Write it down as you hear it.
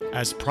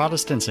As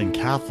Protestants and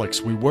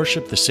Catholics, we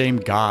worship the same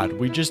God,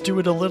 we just do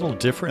it a little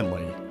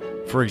differently.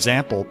 For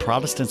example,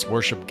 Protestants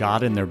worship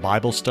God in their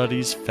Bible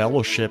studies,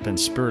 fellowship, and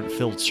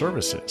spirit-filled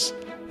services.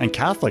 And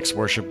Catholics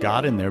worship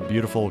God in their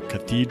beautiful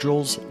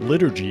cathedrals,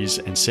 liturgies,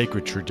 and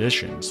sacred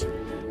traditions.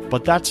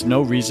 But that's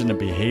no reason to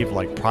behave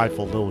like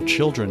prideful little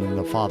children in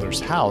the Father's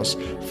house,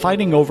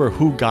 fighting over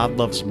who God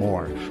loves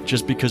more,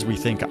 just because we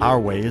think our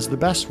way is the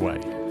best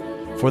way.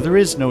 For there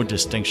is no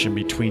distinction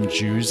between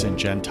Jews and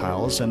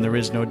Gentiles, and there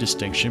is no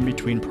distinction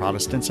between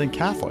Protestants and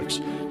Catholics.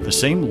 The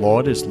same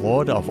Lord is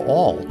Lord of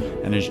all,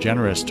 and is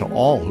generous to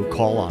all who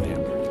call on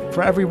him.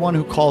 For everyone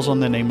who calls on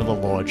the name of the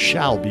Lord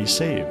shall be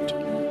saved.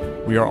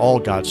 We are all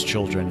God's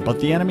children, but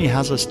the enemy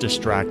has us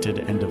distracted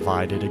and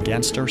divided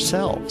against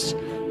ourselves.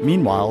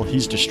 Meanwhile,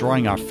 he's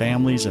destroying our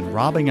families and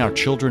robbing our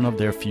children of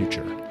their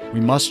future. We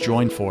must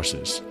join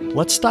forces.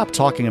 Let's stop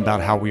talking about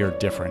how we are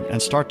different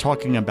and start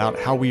talking about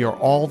how we are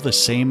all the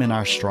same in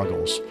our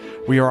struggles.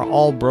 We are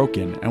all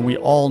broken, and we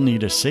all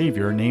need a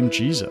Savior named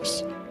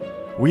Jesus.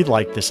 We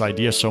like this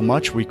idea so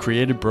much, we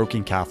created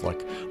Broken Catholic,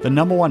 the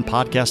 #1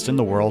 podcast in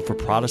the world for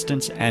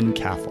Protestants and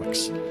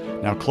Catholics.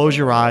 Now close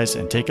your eyes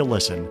and take a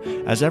listen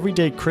as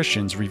everyday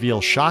Christians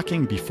reveal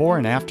shocking before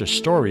and after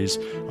stories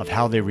of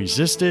how they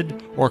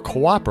resisted or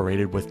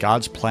cooperated with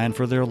God's plan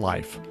for their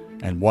life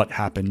and what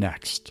happened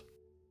next.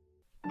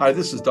 Hi,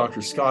 this is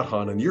Dr. Scott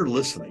Hahn, and you're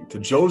listening to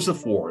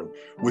Joseph Warren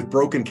with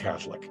Broken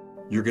Catholic.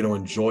 You're going to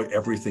enjoy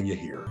everything you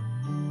hear.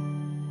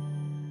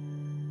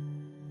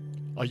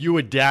 Are you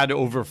a dad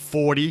over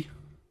 40?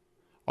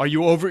 Are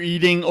you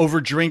overeating,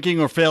 overdrinking,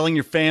 or failing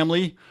your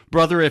family?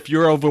 Brother, if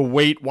you're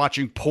overweight,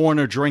 watching porn,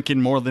 or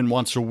drinking more than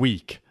once a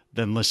week,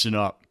 then listen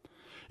up.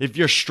 If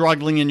you're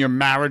struggling in your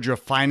marriage or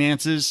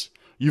finances,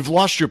 you've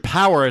lost your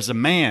power as a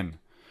man.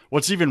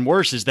 What's even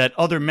worse is that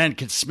other men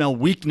can smell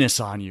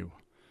weakness on you.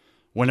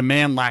 When a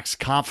man lacks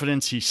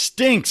confidence, he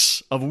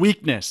stinks of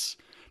weakness.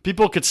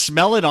 People could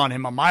smell it on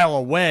him a mile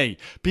away.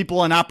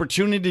 People and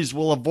opportunities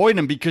will avoid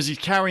him because he's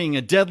carrying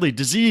a deadly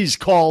disease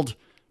called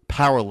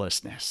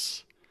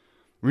powerlessness.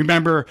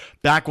 Remember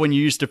back when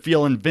you used to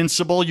feel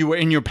invincible, you were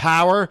in your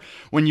power,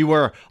 when you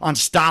were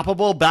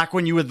unstoppable, back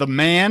when you were the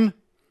man?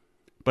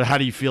 But how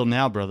do you feel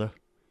now, brother?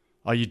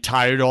 Are you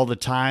tired all the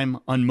time,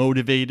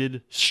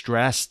 unmotivated,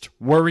 stressed,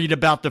 worried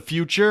about the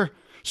future?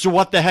 So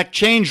what the heck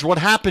changed? What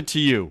happened to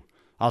you?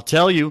 I'll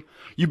tell you,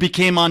 you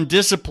became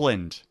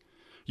undisciplined.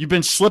 You've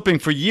been slipping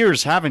for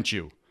years, haven't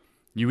you?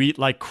 You eat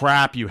like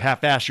crap, you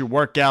half-ass your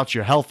workouts,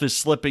 your health is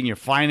slipping, your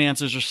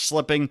finances are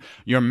slipping,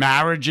 your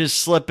marriage is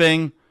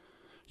slipping,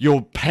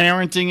 your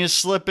parenting is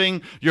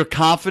slipping, your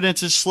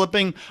confidence is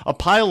slipping. A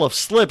pile of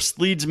slips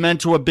leads men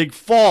to a big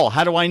fall.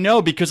 How do I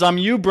know? Because I'm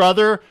you,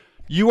 brother.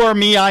 You are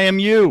me, I am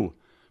you.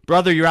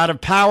 Brother, you're out of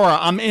power.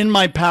 I'm in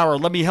my power.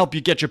 Let me help you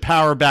get your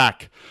power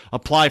back.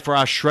 Apply for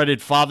our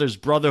Shredded Fathers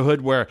Brotherhood,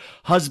 where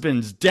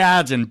husbands,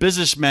 dads, and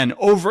businessmen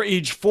over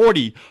age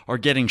 40 are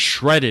getting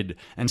shredded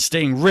and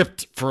staying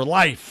ripped for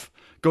life.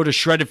 Go to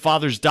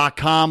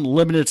shreddedfathers.com.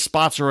 Limited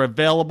spots are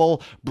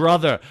available.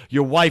 Brother,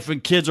 your wife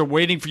and kids are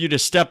waiting for you to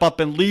step up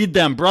and lead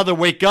them. Brother,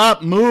 wake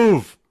up,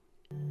 move.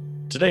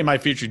 Today, my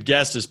featured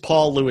guest is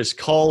Paul Louis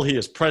Cole. He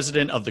is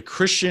president of the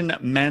Christian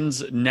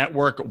Men's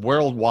Network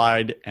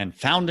Worldwide and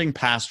founding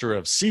pastor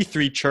of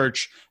C3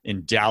 Church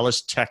in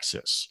Dallas,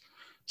 Texas.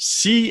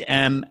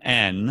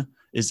 CMN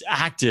is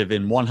active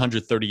in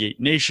 138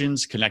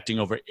 nations, connecting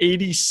over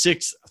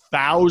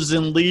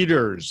 86,000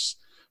 leaders.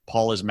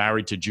 Paul is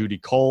married to Judy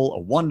Cole, a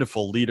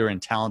wonderful leader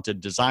and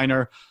talented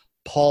designer.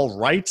 Paul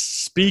writes,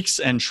 speaks,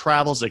 and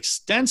travels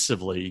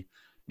extensively,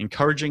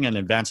 encouraging and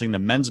advancing the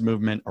men's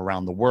movement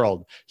around the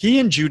world. He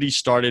and Judy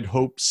started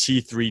Hope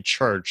C3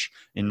 Church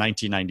in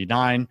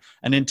 1999,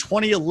 and in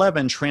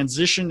 2011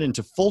 transitioned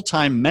into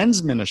full-time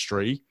men's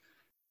ministry,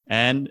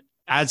 and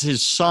as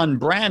his son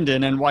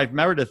Brandon and wife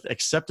Meredith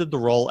accepted the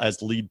role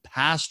as lead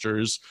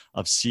pastors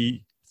of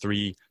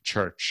C3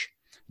 Church.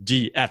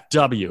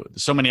 DFW.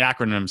 There's so many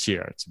acronyms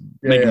here. It's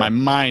making my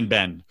mind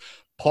bend.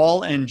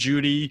 Paul and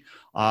Judy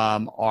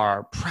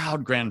are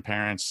proud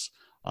grandparents.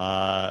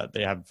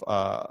 They have,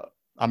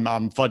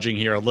 I'm fudging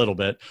here a little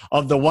bit,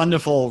 of the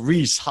wonderful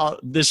Reese.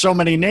 There's so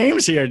many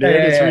names here, dude.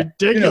 It's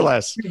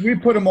ridiculous. You know, we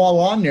put them all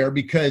on there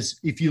because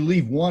if you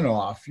leave one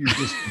off, you're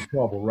just in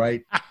trouble,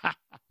 right?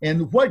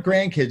 And what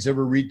grandkids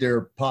ever read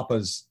their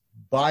papa's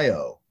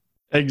bio?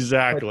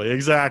 Exactly.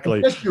 It's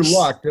just your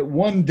luck that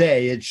one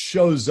day it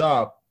shows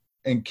up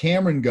and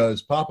Cameron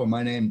goes, Papa,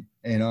 my name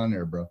ain't on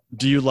there, bro.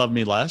 Do you love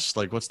me less?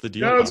 Like, what's the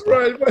deal? That's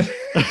right.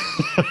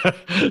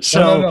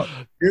 So no.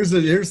 Here's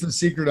the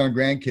secret on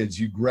grandkids.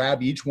 You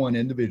grab each one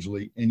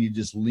individually and you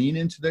just lean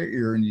into their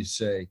ear and you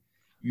say,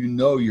 you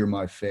know, you're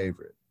my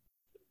favorite.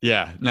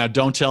 Yeah. Now,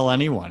 don't tell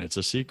anyone. It's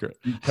a secret.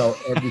 You tell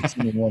every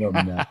single one of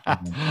them that.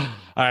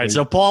 All right.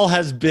 So Paul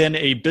has been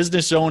a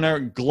business owner,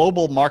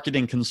 global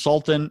marketing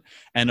consultant,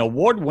 and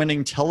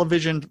award-winning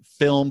television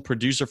film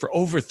producer for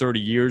over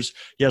 30 years.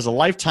 He has a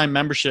lifetime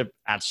membership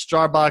at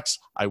Starbucks.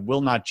 I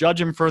will not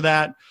judge him for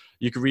that.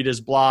 You can read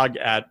his blog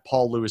at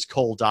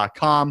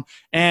paullewiscole.com,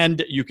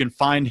 and you can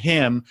find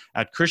him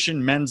at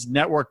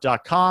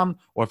christianmensnetwork.com,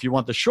 or if you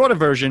want the shorter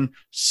version,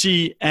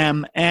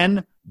 cmn.men.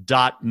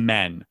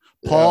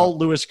 Paul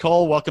Lewis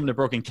Cole, welcome to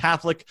Broken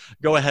Catholic.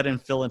 Go ahead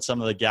and fill in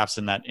some of the gaps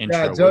in that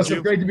intro. Yeah,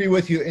 Joseph, great to be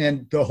with you.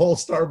 And the whole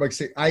Starbucks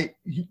thing,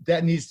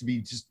 that needs to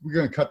be we're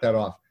going to cut that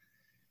off.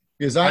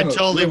 Because I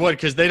totally would,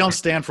 because they don't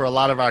stand for a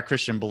lot of our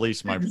Christian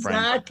beliefs, my friend.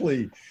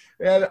 Exactly.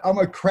 And I'm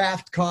a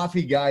craft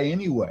coffee guy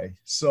anyway.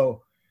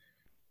 So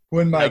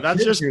when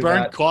that's just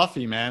burnt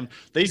coffee, man.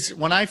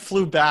 When I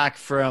flew back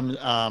from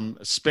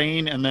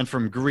Spain and then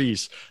from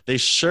Greece, they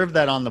served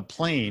that on the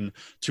plane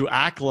to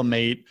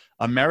acclimate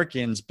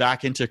Americans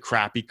back into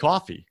crappy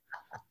coffee.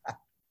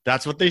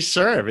 That's what they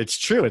serve. It's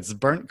true. It's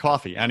burnt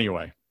coffee.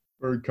 Anyway,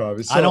 burnt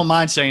coffee. So, I don't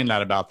mind saying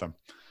that about them.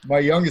 My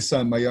youngest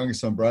son,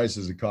 Bryce,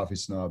 is a coffee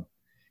snob,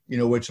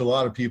 which a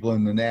lot of people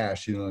in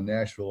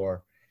Nashville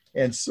are.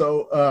 And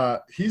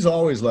so he's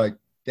always like,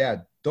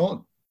 Dad,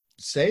 don't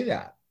say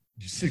that.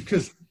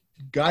 Because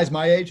guys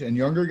my age and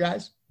younger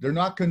guys, they're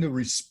not going to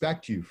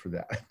respect you for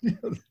that.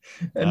 And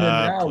then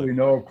now we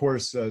know, of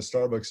course,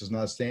 Starbucks is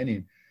not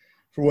standing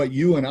for what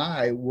you and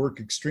I work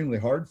extremely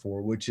hard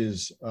for, which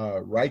is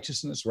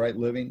righteousness, right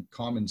living,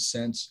 common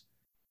sense,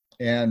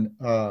 and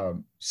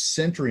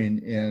centering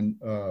in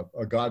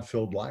a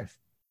God-filled life.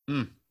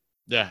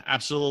 Yeah,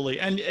 absolutely.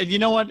 And you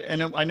know what?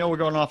 And I know we're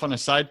going off on a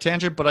side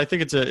tangent, but I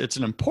think it's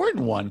an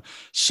important one.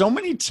 So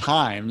many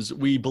times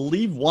we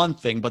believe one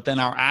thing, but then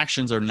our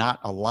actions are not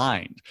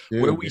aligned.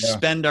 Where we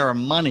spend our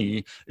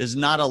money is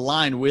not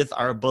aligned with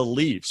our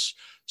beliefs.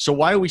 So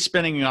why are we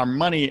spending our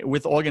money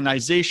with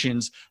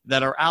organizations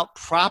that are out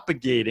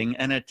propagating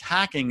and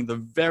attacking the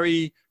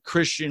very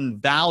Christian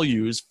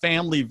values,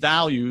 family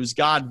values,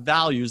 God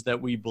values that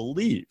we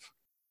believe?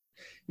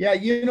 Yeah,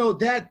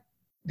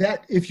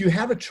 that if you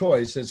have a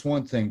choice, that's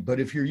one thing. But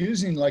if you're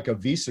using like a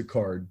Visa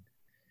card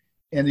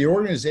and the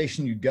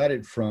organization you got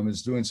it from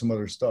is doing some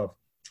other stuff,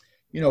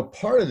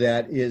 part of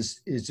that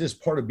is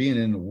just part of being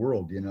in the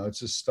world. It's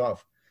just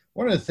stuff.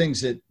 One of the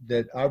things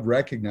that I've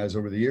recognized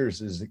over the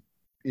years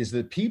is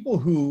that people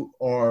who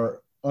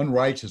are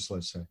unrighteous,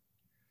 let's say,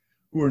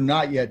 who are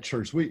not yet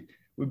church, we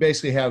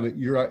basically have it.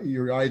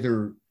 You're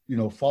either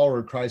follower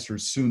of Christ or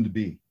soon to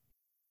be.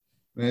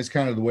 And it's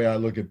kind of the way I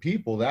look at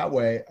people. That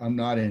way, I'm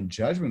not in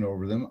judgment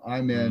over them.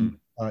 I'm in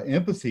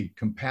empathy,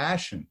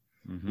 compassion,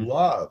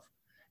 love.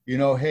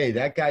 Hey,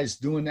 that guy's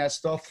doing that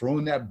stuff,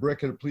 throwing that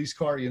brick at a police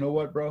car. You know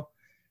what, bro?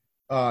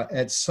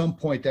 At some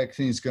point, that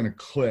thing's going to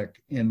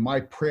click. And my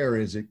prayer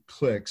is it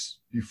clicks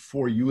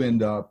before you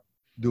end up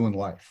doing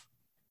life.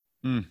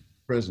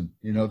 Prison.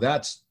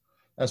 That's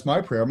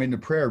my prayer. I mean, the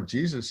prayer of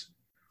Jesus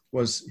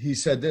was, he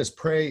said this,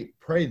 pray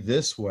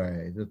this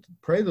way, that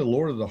pray the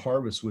Lord of the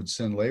harvest would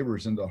send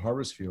laborers into the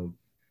harvest field.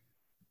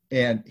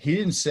 And he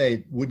didn't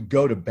say would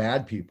go to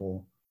bad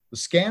people. The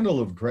scandal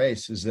of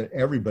grace is that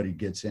everybody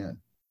gets in.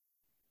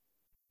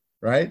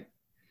 Right?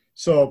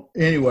 So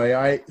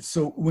anyway,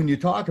 so when you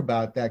talk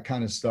about that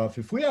kind of stuff,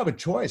 if we have a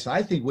choice,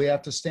 I think we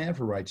have to stand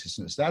for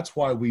righteousness. That's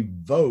why we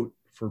vote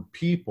for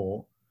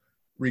people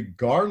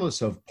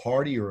regardless of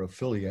party or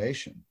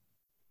affiliation.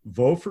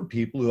 Vote for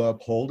people who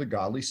uphold a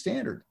godly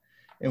standard.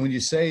 And when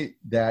you say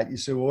that, you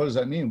say, well, what does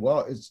that mean?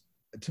 Well, it's,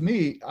 to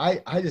me,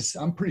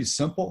 I'm pretty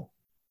simple.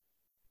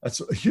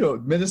 That's,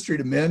 ministry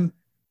to men,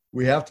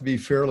 we have to be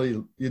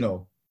fairly,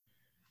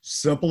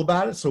 simple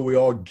about it. So we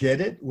all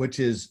get it, which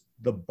is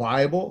the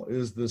Bible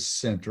is the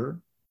center.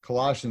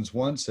 Colossians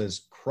 1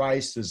 says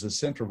Christ is the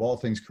center of all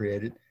things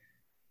created.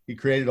 He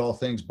created all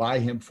things by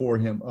him, for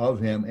him, of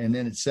him. And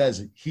then it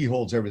says he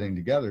holds everything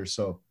together.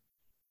 So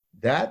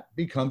that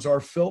becomes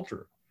our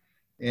filter.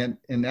 And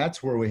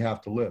that's where we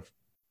have to live.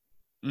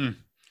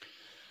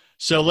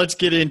 So let's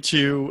get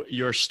into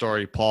your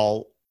story,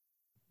 Paul.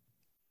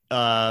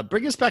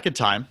 Bring us back in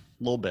time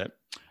a little bit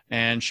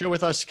and share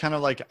with us kind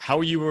of like how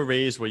you were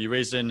raised. Were you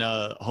raised in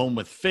a home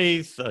with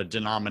faith, a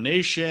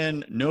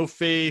denomination, no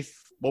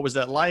faith? What was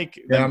that like?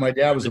 Yeah, my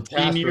dad was a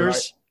pastor.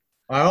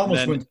 I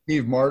almost went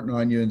Steve Martin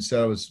on you and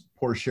said I was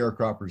poor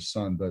sharecropper's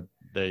son, but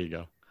there you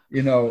go.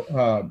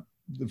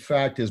 The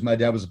fact is my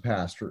dad was a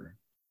pastor.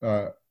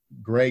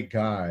 Great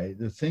guy.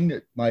 The thing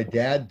that my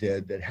dad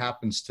did that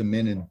happens to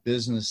men in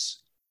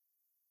business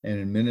and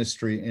in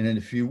ministry, and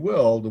if you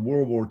will, the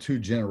World War II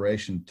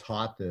generation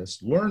taught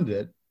this, learned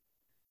it,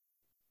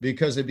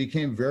 because they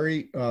became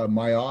very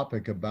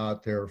myopic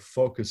about their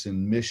focus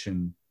and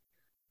mission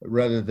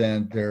rather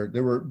than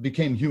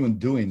became human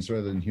doings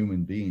rather than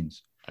human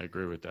beings. I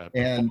agree with that.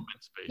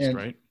 Performance-based,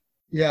 right?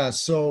 Yeah.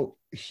 So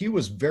he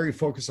was very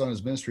focused on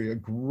his ministry, a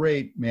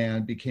great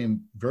man,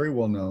 became very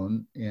well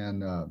known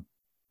and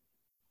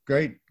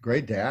great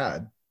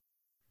dad,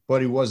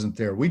 but he wasn't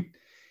there.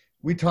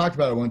 We talked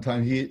about it one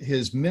time.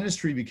 His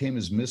ministry became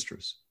his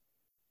mistress.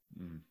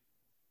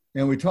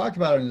 And we talked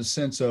about it in the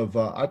sense of,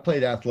 I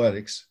played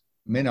athletics,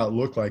 may not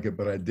look like it,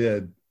 but I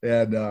did.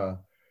 And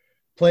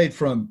played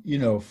from,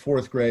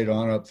 fourth grade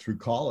on up through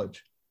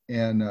college.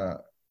 And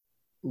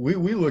we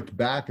looked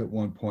back at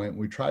one point,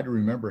 we tried to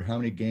remember how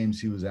many games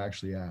he was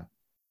actually at.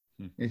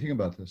 Anything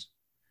about this?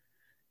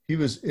 He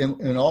was,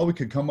 and all we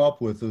could come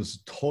up with was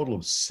a total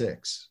of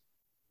six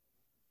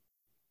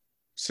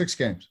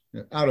games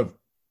out of,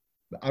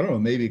 I don't know,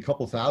 maybe a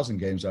couple thousand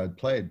games I'd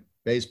played: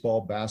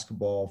 baseball,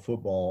 basketball,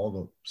 football, all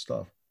the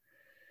stuff.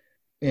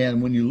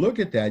 And when you look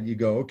at that, you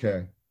go,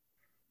 okay,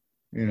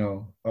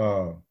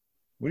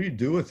 what do you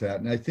do with that?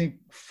 And I think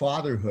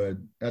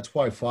fatherhood, that's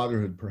why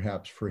fatherhood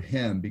perhaps for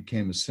him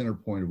became a center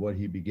point of what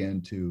he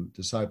began to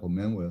disciple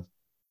men with.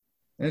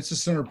 And it's the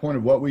center point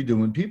of what we do.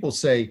 When people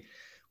say,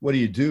 what do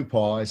you do,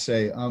 Paul? I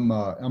say, I'm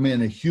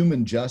in a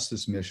human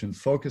justice mission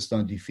focused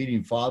on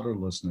defeating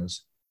fatherlessness,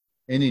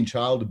 ending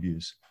child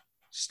abuse,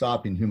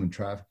 stopping human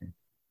trafficking.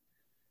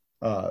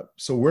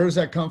 So where does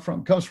that come from?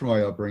 It comes from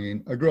my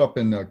upbringing. I grew up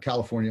in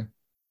California.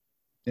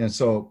 And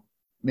so,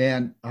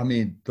 man, I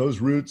mean,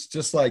 those roots,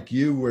 just like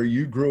you, where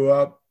you grew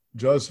up,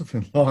 Joseph,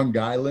 in Long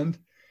Island,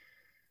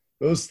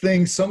 those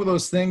things, some of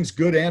those things,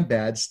 good and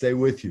bad, stay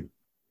with you.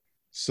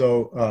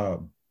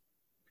 So,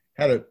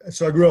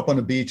 so I grew up on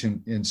the beach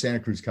in Santa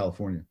Cruz,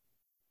 California.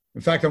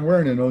 In fact, I'm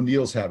wearing an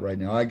O'Neill's hat right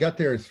now. I got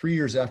there 3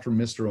 years after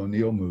Mr.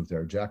 O'Neill moved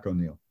there, Jack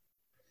O'Neill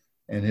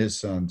and his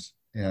sons.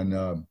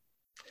 And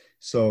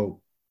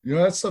so,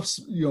 that stuff,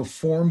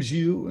 forms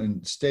you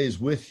and stays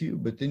with you,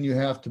 but then you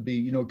have to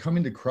be,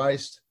 coming to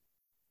Christ,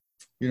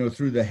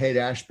 through the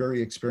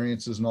Haight-Ashbury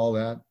experiences and all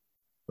that,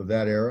 of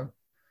that era.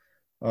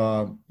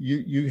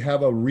 You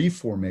have a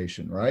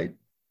reformation, right?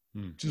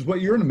 Which is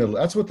what you're in the middle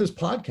of. That's what this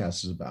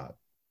podcast is about.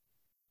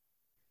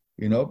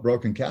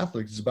 Broken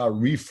Catholic is about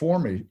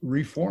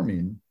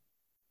reforming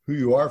who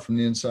you are from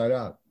the inside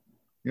out.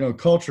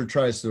 Culture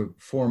tries to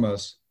form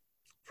us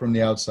from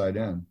the outside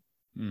in.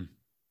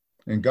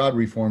 And God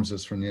reforms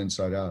us from the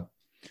inside out.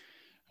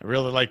 I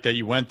really like that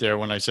you went there.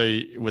 When I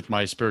say with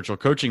my spiritual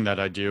coaching that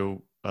I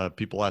do,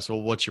 people ask,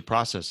 well, what's your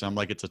process? I'm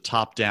like, it's a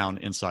top-down,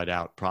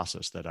 inside-out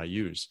process that I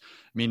use,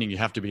 meaning you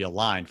have to be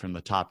aligned from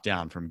the top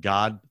down, from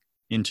God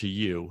into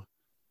you,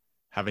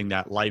 having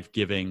that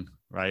life-giving,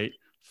 right,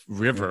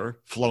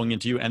 river flowing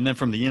into you. And then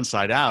from the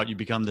inside out, you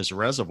become this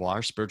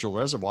reservoir, spiritual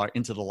reservoir,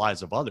 into the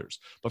lives of others.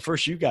 But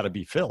first, you got to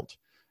be filled.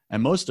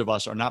 And most of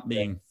us are not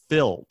being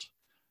filled.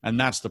 And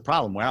that's the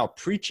problem. We're out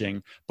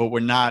preaching, but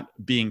we're not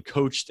being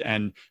coached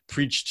and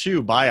preached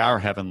to by our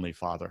Heavenly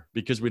Father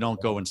because we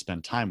don't go and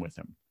spend time with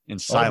him in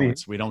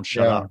silence. We don't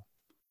shut up.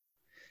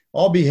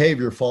 All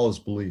behavior follows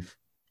belief.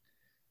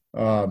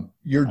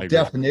 Your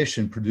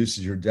definition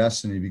produces your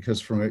destiny, because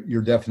from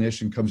your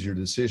definition comes your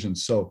decision.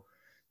 So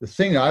the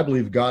thing that I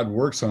believe God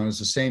works on is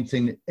the same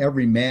thing that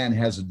every man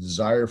has a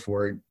desire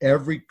for in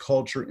every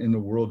culture in the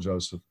world,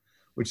 Joseph,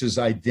 which is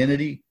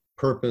identity,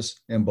 purpose,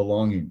 and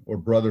belonging, or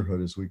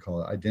brotherhood, as we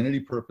call it. Identity,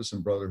 purpose,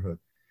 and brotherhood.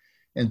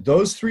 And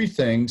those three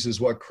things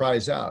is what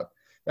cries out.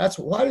 That's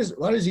why does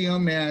a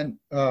young man,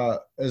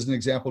 as an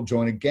example,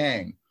 join a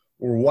gang?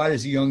 Or why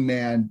does a young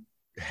man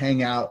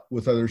hang out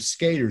with other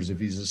skaters if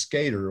he's a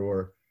skater,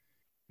 or,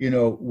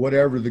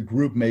 whatever the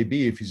group may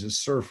be, if he's a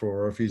surfer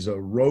or if he's a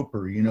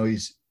roper,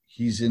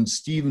 he's in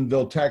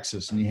Stephenville,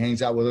 Texas, and he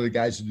hangs out with other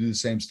guys who do the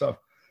same stuff.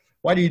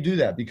 Why do you do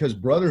that? Because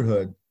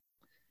brotherhood,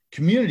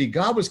 community,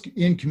 God was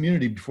in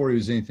community before he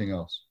was anything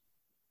else,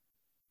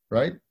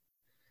 right?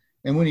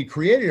 And when he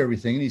created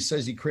everything, and he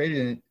says he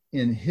created it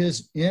in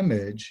his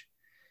image,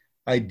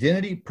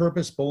 identity,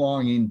 purpose,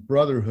 belonging,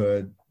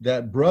 brotherhood,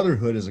 that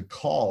brotherhood is a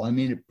call. I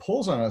mean, it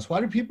pulls on us.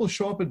 Why do people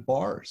show up at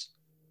bars?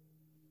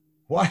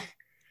 Why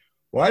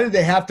did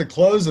they have to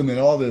close them in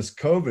all this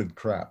COVID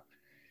crap?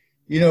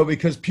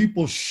 Because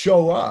people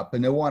show up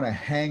and they want to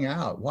hang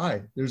out.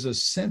 Why? There's a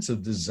sense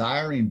of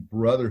desiring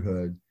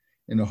brotherhood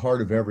in the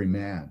heart of every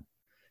man.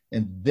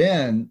 And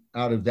then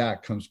out of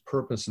that comes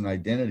purpose and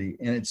identity.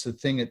 And it's the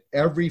thing that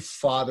every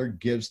father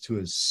gives to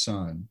his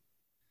son.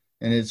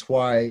 And it's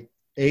why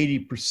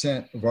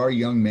 80% of our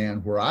young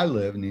man, where I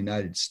live in the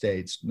United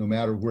States, no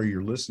matter where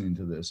you're listening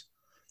to this,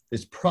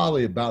 it's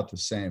probably about the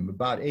same.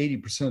 About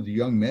 80% of the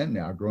young men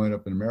now growing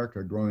up in America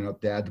are growing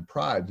up dad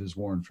deprived, as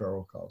Warren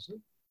Farrell calls it.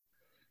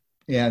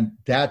 And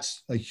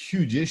that's a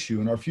huge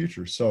issue in our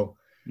future. So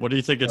what do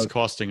you think it's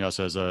costing us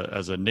as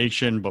a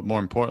nation, but more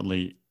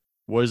importantly,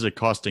 what is it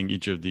costing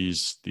each of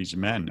these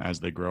men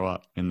as they grow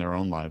up in their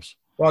own lives?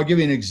 Well, I'll give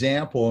you an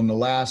example. In the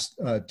last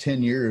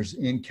 10 years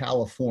in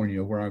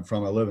California, where I'm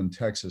from, I live in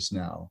Texas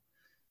now.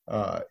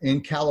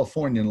 In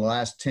California, in the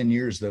last 10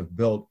 years, they've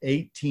built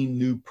 18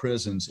 new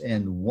prisons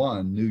and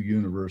 1 new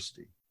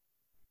university.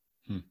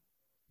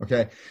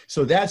 Okay,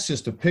 so that's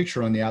just a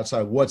picture on the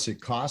outside. What's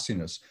it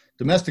costing us?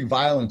 Domestic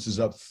violence is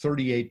up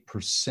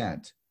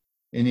 38%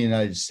 in the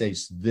United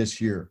States this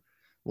year.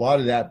 A lot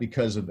of that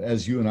because of,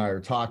 as you and I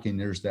are talking,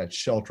 there's that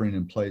sheltering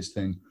in place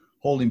thing,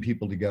 holding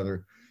people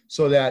together.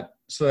 So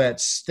that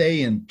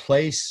stay in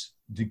place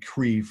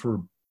decree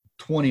for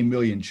 20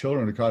 million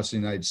children across the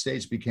United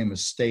States became a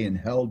stay in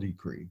hell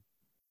decree.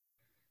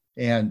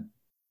 And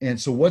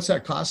so what's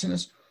that costing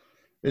us?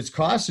 It's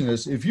costing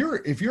us, if you're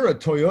a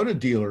Toyota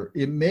dealer,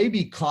 it may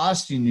be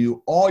costing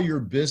you all your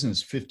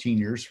business 15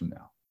 years from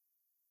now.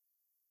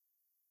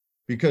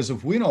 Because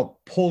if we don't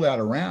pull that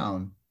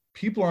around,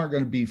 people aren't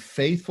going to be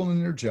faithful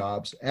in their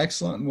jobs,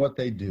 excellent in what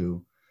they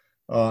do,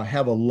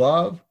 have a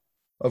love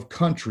of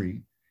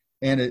country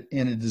and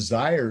a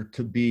desire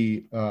to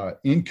be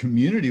in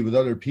community with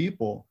other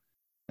people.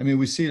 I mean,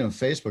 we see it on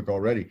Facebook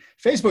already.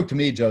 Facebook to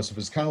me, Joseph,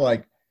 is kind of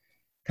like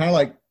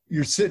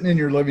you're sitting in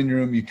your living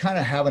room, you kind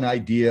of have an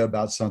idea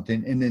about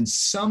something, and then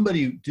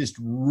somebody just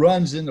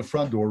runs in the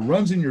front door,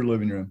 runs in your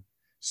living room,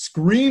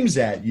 screams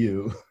at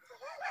you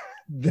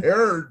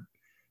their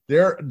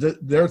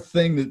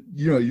thing that,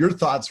 you know, your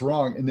thought's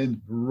wrong, and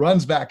then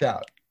runs back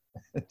out.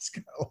 It's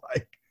kind of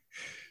like,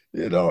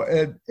 you know,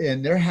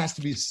 and there has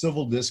to be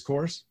civil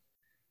discourse.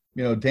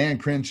 You know, Dan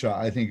Crenshaw,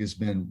 I think, has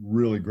been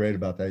really great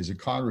about that. He's a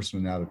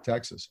congressman out of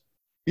Texas.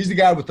 He's the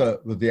guy with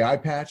the eye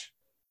patch,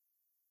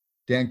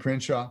 Dan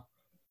Crenshaw.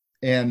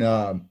 And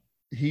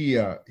he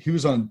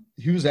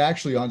was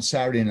actually on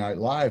Saturday Night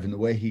Live, and the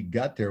way he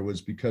got there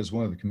was because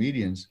one of the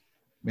comedians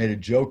made a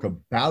joke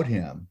about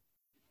him.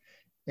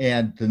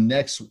 And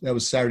that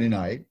was Saturday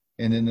night.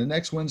 And then the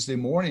next Wednesday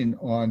morning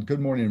on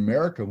Good Morning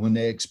America, when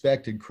they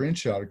expected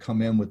Crenshaw to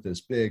come in with this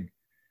big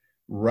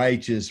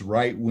righteous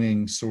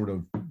right-wing sort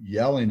of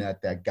yelling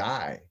at that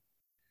guy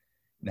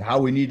and how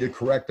we need to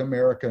correct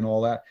America and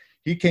all that,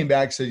 he came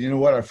back and said, you know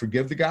what, I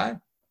forgive the guy.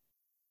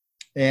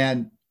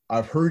 And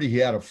I've heard he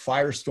had a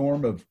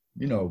firestorm of,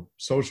 you know,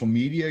 social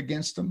media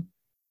against him.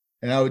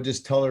 And I would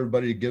just tell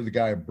everybody to give the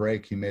guy a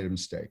break. He made a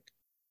mistake.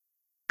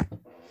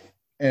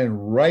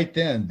 And right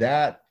then,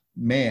 that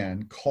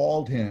man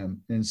called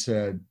him and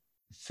said,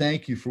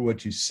 thank you for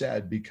what you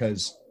said,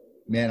 because,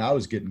 man, I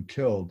was getting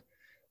killed.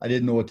 I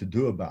didn't know what to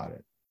do about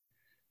it.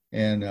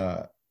 And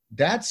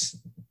that's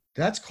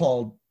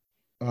called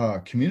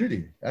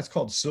community. That's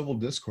called civil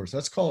discourse.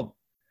 That's called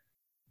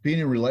being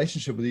in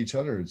relationship with each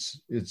other.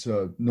 It's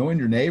knowing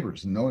your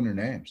neighbors and knowing their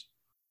names.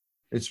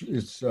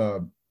 It's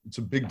a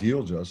big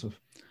deal, Joseph.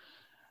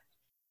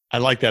 I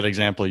like that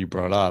example you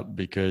brought up,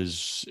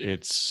 because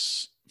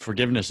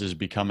forgiveness is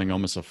becoming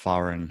almost a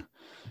foreign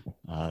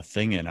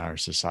thing in our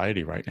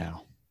society right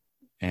now.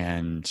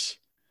 And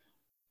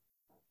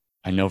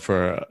I know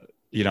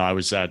I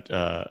was at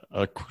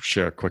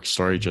share a quick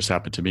story just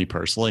happened to me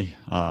personally.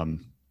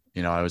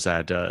 I was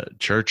at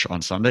church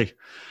on Sunday,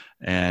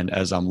 and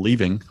as I'm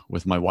leaving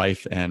with my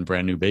wife and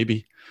brand new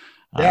baby.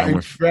 Yeah,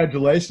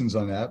 congratulations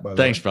on that, by the way.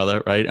 Thanks,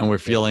 brother. Right. And we're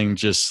feeling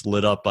just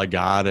lit up by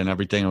God and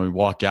everything. And we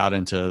walk out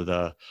into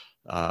the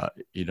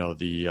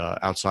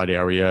outside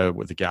area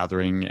with the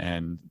gathering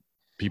and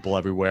people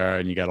everywhere.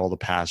 And you got all the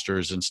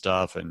pastors and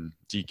stuff and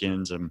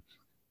deacons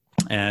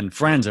and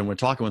friends. And we're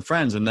talking with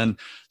friends. And then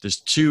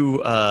there's two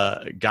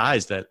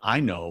guys that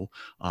I know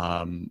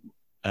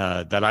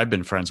that I've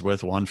been friends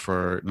with, one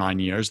for 9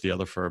 years, the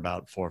other for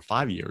about 4 or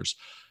 5 years.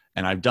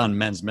 And I've done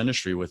men's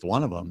ministry with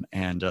one of them,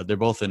 and they're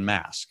both in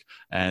mask.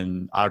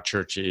 And our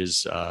church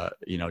is,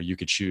 you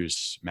could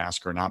choose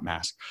mask or not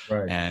mask,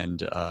 right.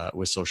 And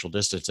with social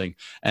distancing.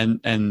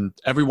 And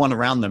everyone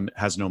around them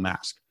has no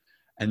mask.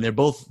 And they're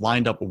both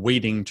lined up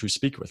waiting to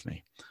speak with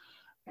me.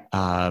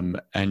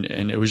 And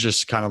it was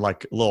just kind of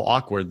like a little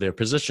awkward, their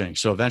positioning.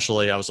 So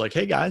eventually I was like,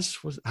 hey, guys,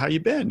 how you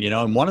been?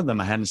 And one of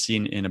them I hadn't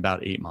seen in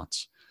about 8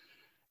 months.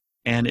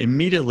 And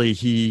immediately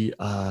he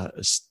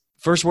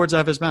first words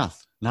out of his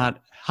mouth,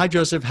 not, hi,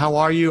 Joseph, how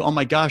are you? Oh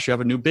my gosh, you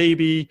have a new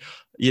baby,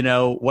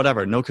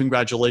 whatever. No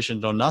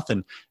congratulations, no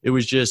nothing. It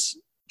was just,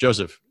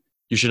 Joseph,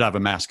 you should have a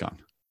mask on.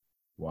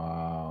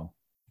 Wow.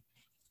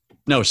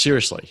 No,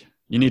 seriously,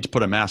 you need to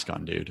put a mask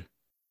on, dude.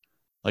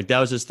 Like, that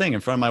was his thing in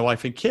front of my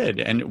wife and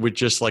kid, and with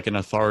just like an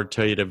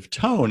authoritative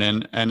tone.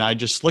 And I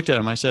just looked at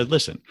him. I said,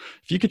 listen,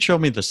 if you could show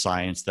me the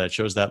science that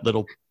shows that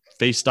little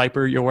face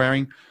diaper you're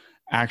wearing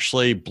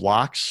actually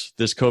blocks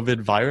this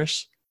COVID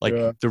virus,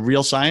 the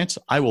real science,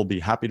 I will be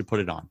happy to put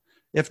it on.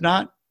 If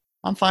not,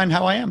 I'm fine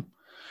how I am.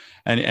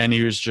 And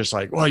he was just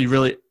like, well, you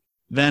really,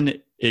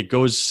 then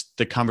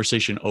the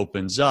conversation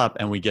opens up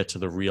and we get to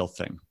the real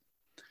thing.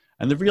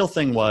 And the real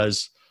thing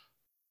was,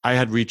 I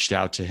had reached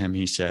out to him,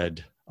 he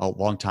said, a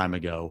long time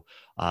ago,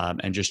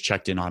 and just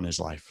checked in on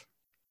his life.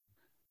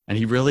 And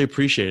he really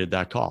appreciated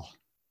that call.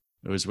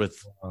 It was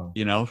with,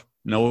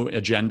 no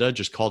agenda,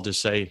 just called to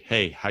say,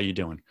 hey, how you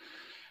doing?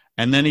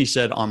 And then he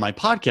said on my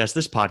podcast,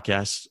 this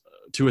podcast,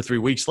 2 or 3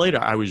 weeks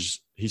later,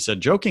 he said,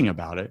 joking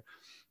about it.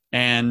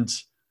 And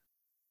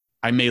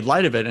I made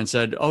light of it and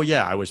said, oh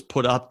yeah, I was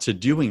put up to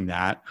doing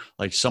that.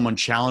 Like, someone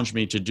challenged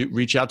me to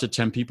reach out to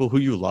 10 people who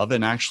you love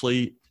and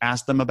actually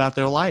ask them about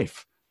their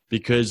life,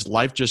 because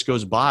life just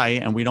goes by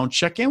and we don't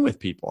check in with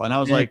people. And I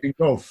was like, you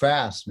can go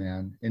fast,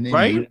 man. And then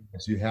right? You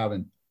realize you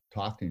haven't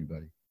talked to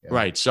anybody. Yeah.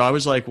 Right. So I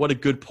was like, what a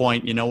good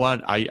point. You know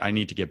what? I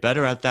need to get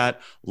better at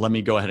that. Let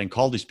me go ahead and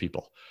call these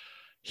people.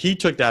 He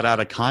took that out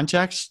of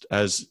context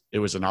as it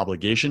was an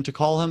obligation to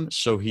call him.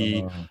 So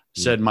he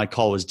said my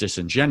call was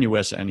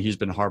disingenuous, and he's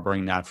been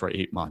harboring that for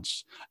 8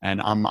 months.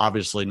 And I'm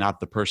obviously not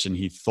the person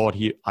he thought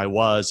I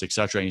was, et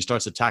cetera. And he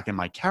starts attacking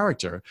my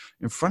character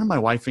in front of my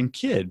wife and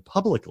kid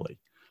publicly.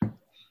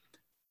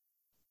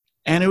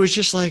 And it was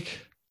just like,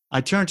 I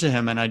turned to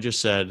him and I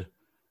just said,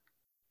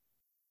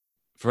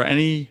 For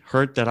any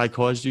hurt that I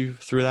caused you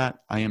through that,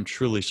 I am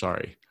truly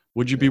sorry.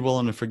 Would you be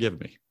willing to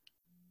forgive me?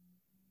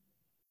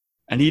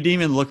 And he didn't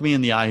even look me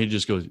in the eye. He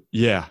just goes,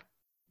 yeah,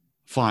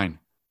 fine.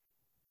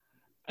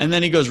 And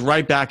then he goes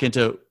right back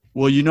into,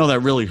 well, you know,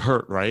 that really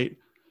hurt, right?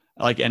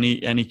 Like, and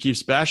he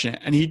keeps bashing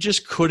it. And he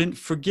just couldn't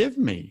forgive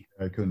me.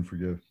 I couldn't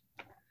forgive.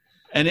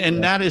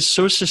 And that is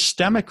so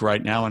systemic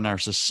right now in our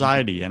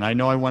society. And I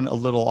know I went a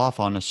little off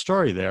on a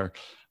story there,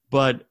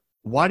 but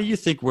why do you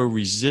think we're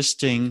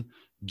resisting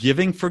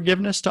giving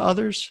forgiveness to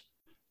others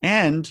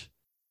and,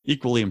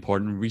 equally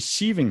important,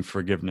 receiving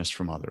forgiveness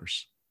from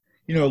others?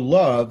 You know,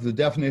 love, the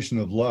definition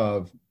of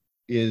love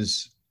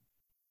is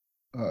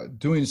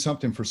doing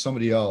something for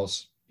somebody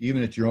else,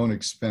 even at your own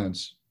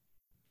expense,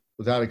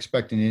 without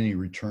expecting any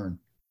return.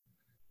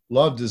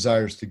 Love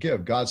desires to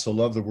give. God so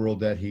loved the world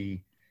that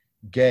he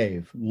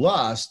gave.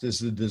 Lust is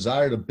the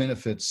desire to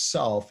benefit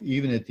self,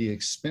 even at the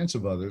expense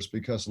of others,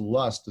 because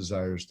lust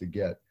desires to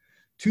get.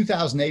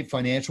 2008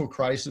 financial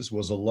crisis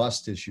was a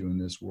lust issue in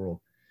this world,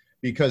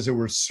 because there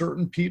were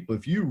certain people,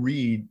 if you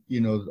read,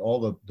 you know,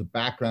 all the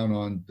background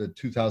on the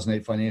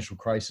 2008 financial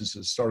crisis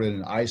that started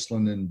in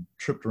Iceland and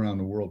tripped around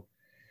the world,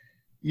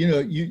 you know,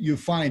 you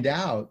find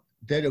out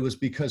that it was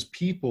because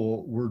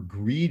people were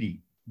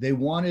greedy. They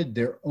wanted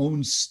their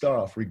own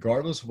stuff,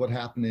 regardless of what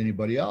happened to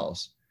anybody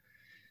else.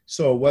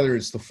 So whether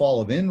it's the fall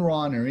of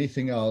Enron or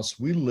anything else,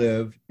 we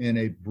live in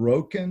a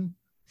broken,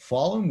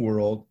 fallen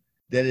world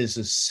that is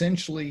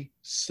essentially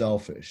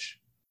selfish.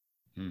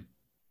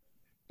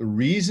 The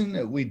reason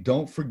that we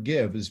don't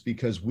forgive is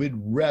because we'd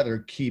rather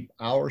keep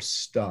our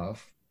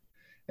stuff,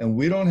 and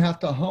we don't have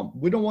to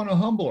we don't want to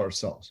humble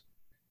ourselves.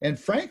 And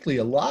frankly,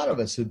 a lot of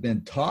us have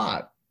been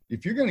taught,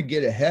 if you're going to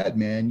get ahead,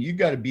 man, you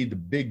got to be the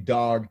big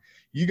dog.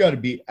 You got to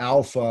be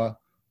alpha,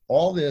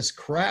 all this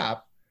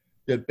crap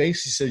that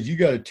basically says you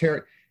got to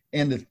tear.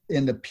 And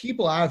the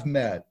people I've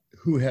met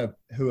who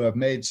have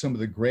made some of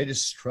the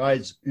greatest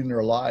strides in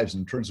their lives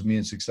in terms of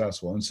being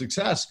successful. And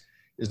success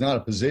is not a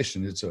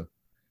position. It's a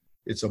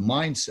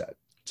mindset.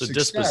 It's a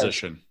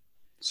disposition.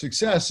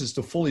 Success is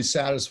to fully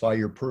satisfy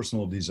your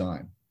personal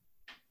design.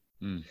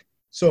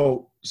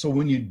 So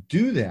when you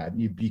do that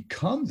and you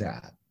become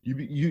that,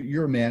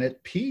 you're a man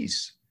at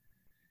peace.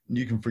 And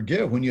you can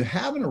forgive. When you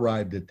haven't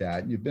arrived at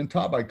that, and you've been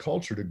taught by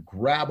culture to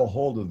grab a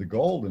hold of the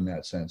gold in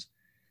that sense,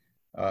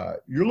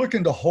 you're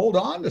looking to hold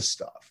on to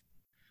stuff.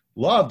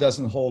 Love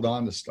doesn't hold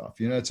on to stuff.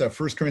 You know, it's that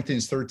 1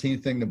 Corinthians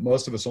 13 thing that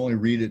most of us only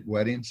read at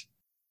weddings.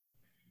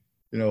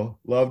 You know,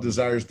 love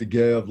desires to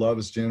give, love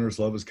is generous,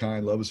 love is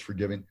kind, love is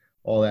forgiving,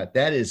 all that.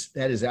 That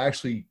is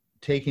actually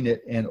taking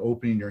it and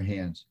opening your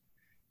hands.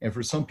 And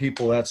for some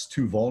people, that's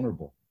too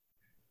vulnerable.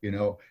 You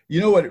know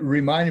what it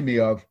reminded me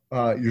of,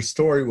 your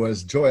story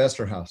was Joe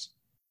Esterhaus.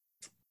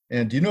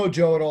 And do you know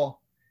Joe at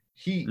all?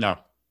 No.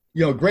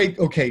 You know,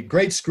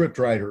 great script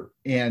writer.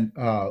 And,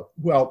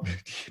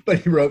 but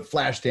he wrote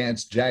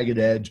Flashdance, Jagged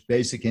Edge,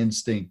 Basic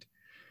Instinct,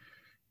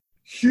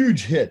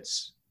 huge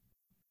hits.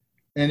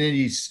 And then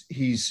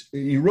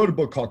he wrote a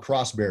book called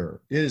Crossbearer.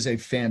 It is a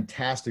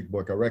fantastic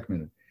book. I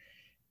recommend it.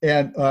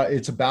 And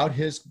it's about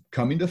his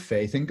coming to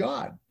faith in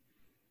God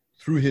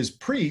through his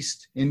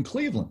priest in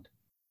Cleveland.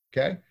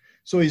 Okay.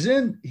 So he's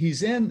in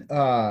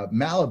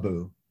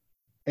Malibu,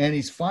 and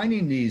he's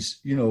finding these,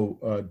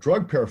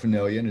 drug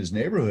paraphernalia in his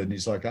neighborhood. And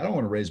he's like, I don't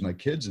want to raise my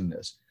kids in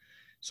this.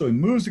 So he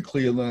moves to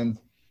Cleveland,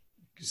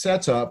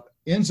 sets up,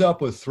 ends up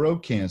with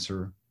throat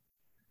cancer,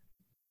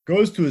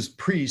 goes to his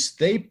priest.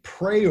 They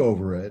pray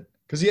over it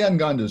because he hadn't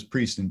gone to his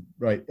priest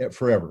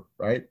forever,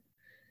 right?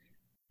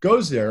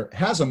 Goes there,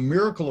 has a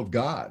miracle of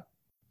God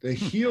that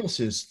heals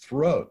his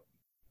throat.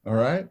 All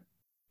right.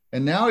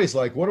 And now he's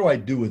like, what do I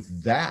do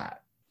with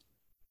that?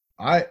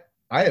 I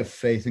have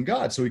faith in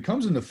God. So he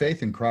comes into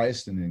faith in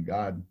Christ and in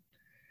God.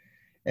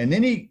 And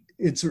then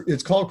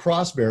it's called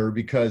Crossbearer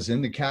because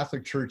in the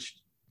Catholic Church,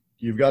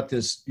 you've got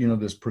this,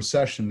 this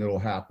procession that'll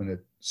happen at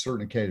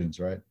certain occasions,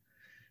 right?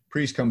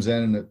 Priest comes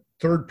in, and the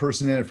third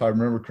person in, if I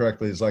remember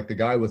correctly, is like the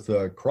guy with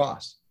the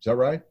cross. Is that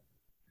right?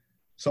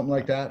 Something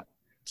like that?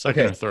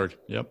 Second or third.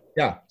 Yep.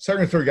 Yeah.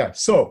 Second or third guy.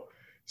 So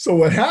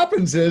what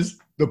happens is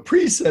the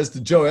priest says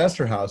to Joe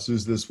Esterhaus,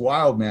 who's this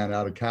wild man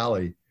out of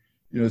Cali,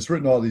 it's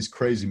written all these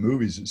crazy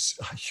movies. It's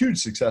huge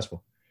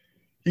successful.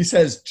 He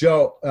says,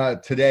 Joe,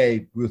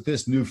 today with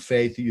this new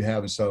faith that you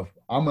have and stuff,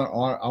 I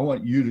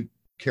want you to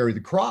carry the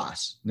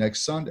cross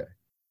next Sunday.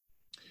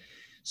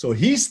 So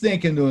he's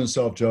thinking to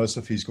himself,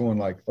 Joseph, he's going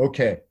like,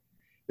 okay,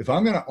 if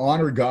I'm going to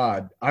honor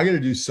God, I got to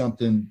do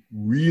something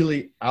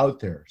really out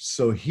there.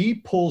 So he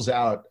pulls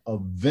out a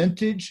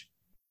vintage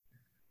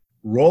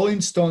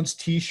Rolling Stones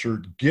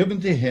t-shirt given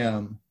to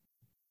him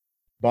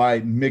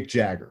by Mick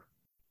Jagger.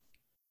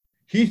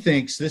 He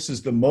thinks this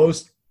is the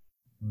most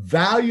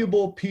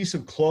valuable piece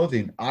of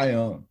clothing I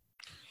own.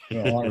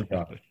 Honor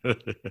God.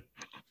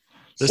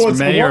 This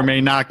may or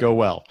may not go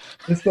well.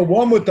 It's the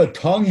one with the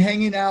tongue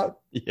hanging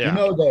out. Yeah.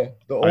 The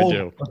old. I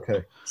do.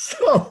 Okay.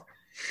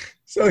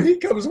 So he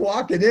comes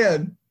walking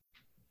in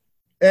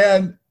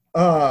and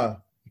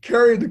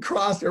carrying the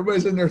cross.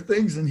 Everybody's in their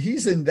things, and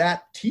he's in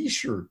that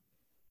t-shirt.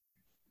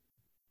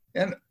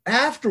 And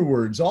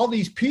afterwards, all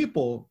these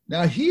people,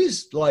 now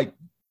he's like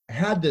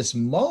had this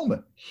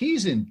moment.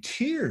 He's in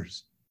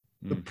tears.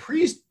 The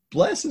priest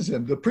blesses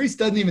him. The priest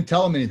doesn't even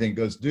tell him anything. He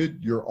goes,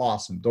 dude, you're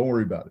awesome. Don't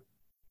worry about it.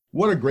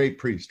 What a great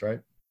priest, right?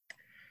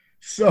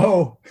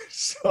 So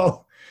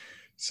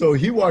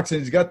he walks in,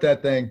 he's got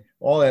that thing,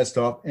 all that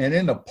stuff. And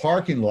in the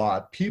parking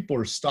lot, people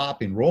are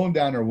stopping, rolling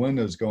down their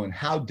windows going,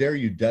 how dare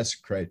you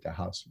desecrate the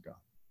house of God?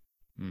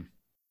 Mm.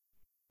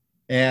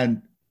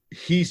 And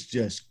he's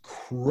just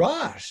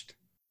crushed.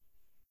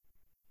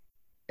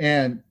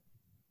 And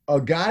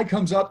a guy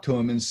comes up to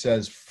him and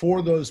says,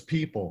 for those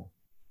people,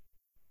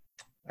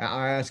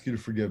 I ask you to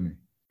forgive me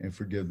and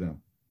forgive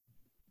them.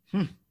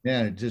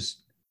 Man, it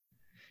just,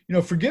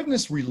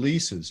 forgiveness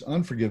releases,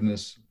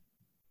 unforgiveness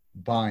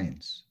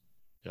binds.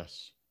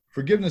 Yes.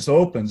 Forgiveness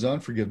opens,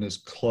 unforgiveness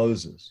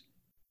closes.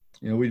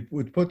 We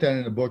put that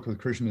in a book with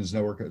Christian Men's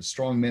Network,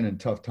 Strong Men in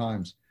Tough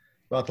Times,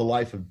 about the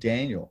life of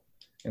Daniel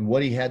and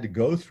what he had to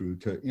go through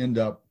to end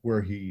up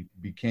where he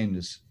became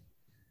this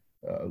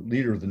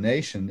leader of the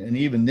nation. And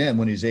even then,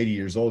 when he's 80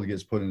 years old, he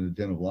gets put in the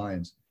den of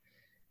lions.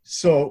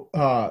 So,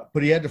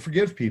 but he had to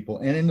forgive people.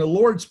 And in the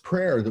Lord's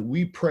Prayer that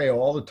we pray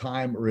all the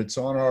time, or it's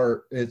on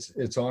our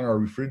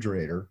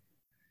refrigerator,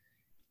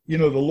 the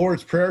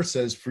Lord's Prayer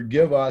says,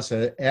 forgive us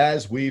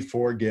as we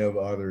forgive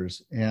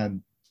others.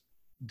 And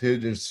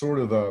dude, there's sort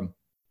of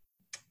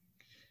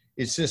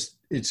it's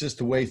just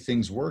the way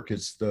things work.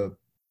 It's the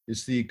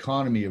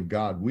economy of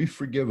God. We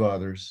forgive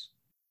others.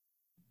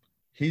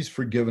 He's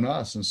forgiven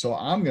us. And so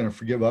I'm going to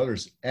forgive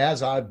others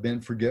as I've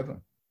been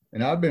forgiven.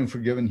 And I've been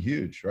forgiven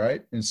huge,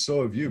 right? And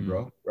so have you,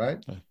 bro,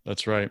 right?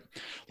 That's right.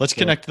 Let's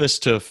connect this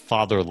to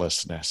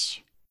fatherlessness.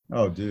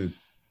 Oh, dude.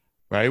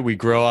 Right? We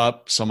grow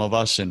up, some of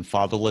us, in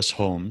fatherless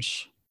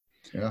homes.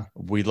 Yeah.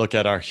 We look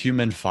at our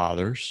human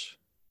fathers,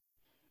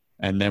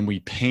 and then we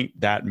paint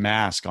that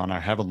mask on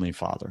our Heavenly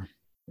Father.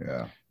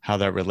 Yeah. How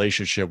that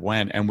relationship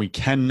went. And we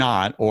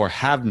cannot or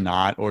have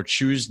not or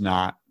choose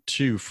not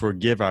to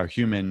forgive our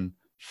human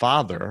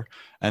father,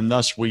 and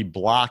thus we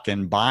block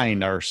and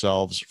bind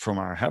ourselves from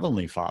our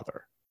Heavenly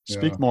Father.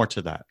 Speak more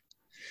to that.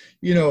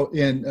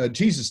 And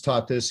Jesus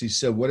taught this. He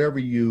said, whatever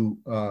you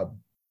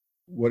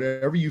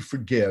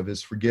forgive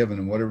is forgiven,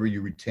 and whatever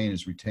you retain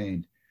is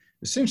retained.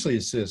 Essentially,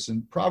 it's this.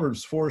 And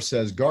Proverbs 4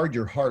 says, guard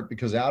your heart,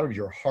 because out of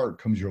your heart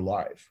comes your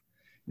life.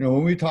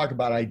 When we talk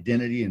about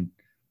identity and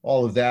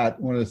all of that,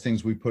 one of the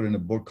things we put in a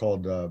book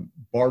called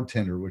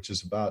Bartender, which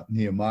is about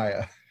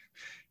Nehemiah,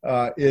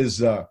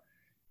 is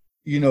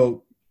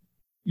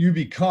you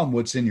become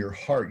what's in your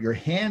heart. Your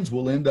hands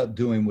will end up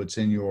doing what's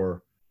in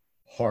your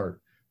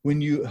heart. When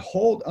you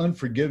hold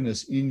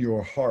unforgiveness in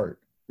your heart,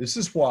 this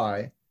is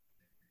why,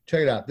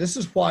 check it out, this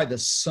is why the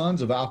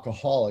sons of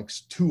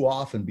alcoholics too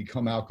often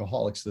become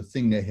alcoholics, the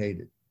thing they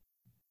hated.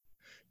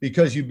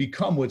 Because you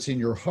become what's in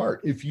your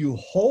heart. If you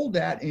hold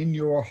that in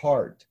your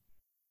heart,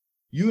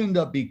 you end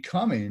up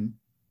becoming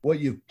what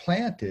you've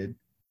planted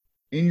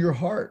in your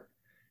heart.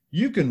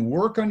 You can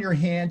work on your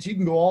hands. You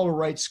can go all the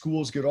right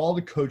schools, get all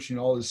the coaching,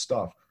 all this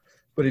stuff.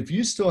 But if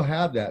you still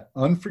have that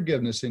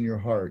unforgiveness in your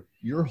heart,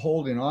 you're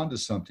holding on to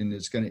something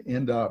that's going to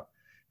end up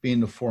being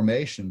the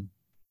formation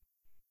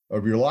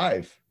of your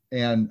life.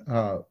 And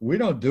we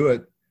don't do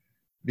it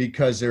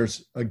because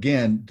there's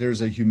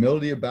a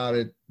humility about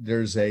it.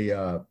 There's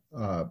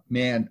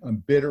man,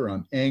 I'm bitter,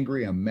 I'm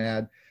angry, I'm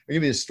mad. I'll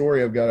give you a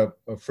story. I've got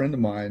a friend of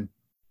mine,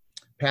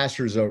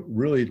 pastors a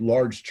really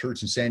large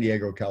church in San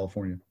Diego,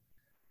 California.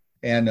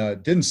 And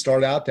didn't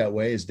start out that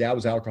way. His dad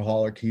was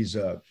alcoholic. He's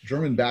a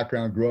German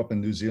background, grew up in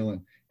New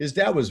Zealand. His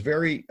dad was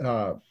very,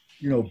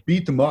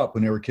 beat them up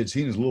when they were kids. He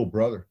and his little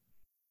brother.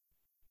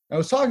 I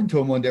was talking to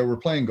him one day. We were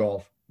playing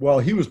golf. Well,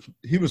 he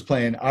was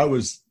playing. I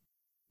was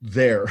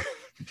there.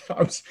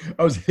 I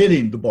was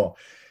hitting the ball.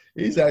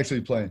 He's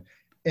actually playing.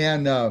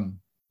 And I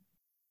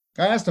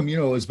asked him, it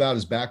was about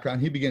his background.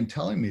 He began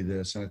telling me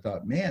this, and I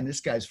thought, man, this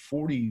guy's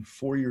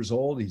 44 years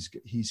old.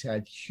 He's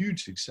had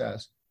huge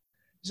success.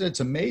 He said,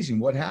 it's amazing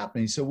what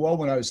happened. He said, well,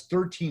 when I was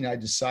 13, I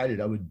decided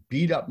I would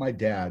beat up my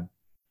dad.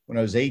 When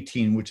I was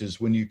 18, which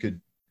is when you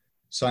could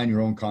sign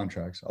your own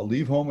contracts. I'll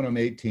leave home when I'm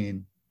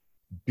 18,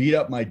 beat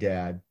up my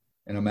dad,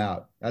 and I'm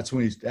out. That's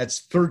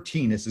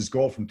 13. It's his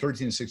goal from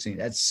 13 to 16.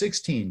 At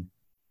 16,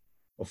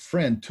 a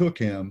friend took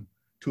him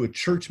to a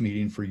church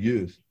meeting for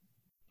youth,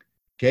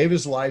 gave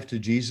his life to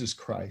Jesus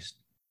Christ,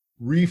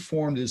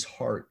 reformed his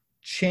heart,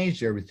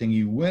 changed everything.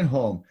 He went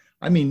home.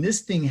 I mean, this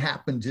thing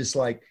happened just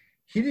like,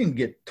 he didn't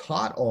get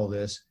taught all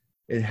this.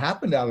 It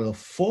happened out of the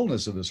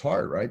fullness of his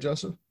heart, right,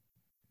 Joseph?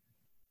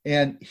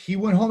 And he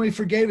went home and he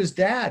forgave his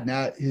dad.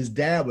 Now, his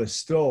dad was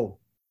still,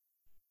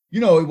 he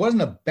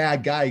wasn't a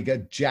bad guy. He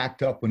got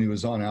jacked up when he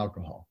was on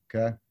alcohol,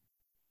 okay?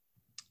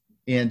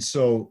 And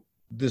so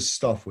this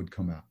stuff would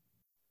come out.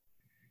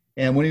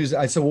 And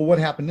I said, well, what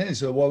happened then? He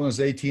said, well, when I was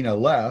 18, I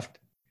left.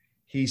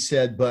 He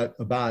said, but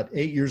about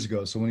 8 years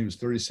ago, so when he was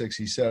 36,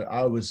 he said,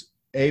 I was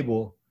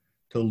able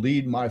to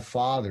lead my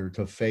father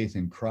to faith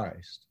in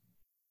Christ.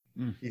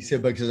 He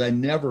said, because I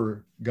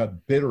never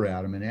got bitter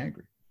at him and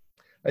angry.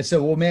 I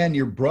said, well, man,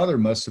 your brother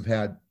must have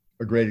had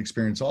a great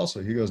experience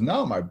also. He goes,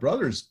 no, my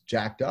brother's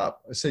jacked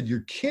up. I said,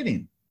 you're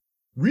kidding.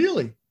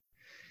 Really?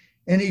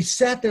 And he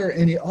sat there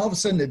and all of a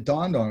sudden it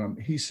dawned on him.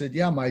 He said,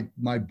 yeah,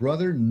 my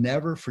brother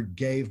never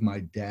forgave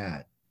my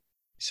dad.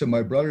 He said,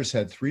 my brother's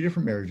had 3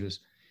 different marriages.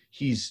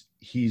 He's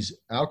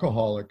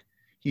alcoholic.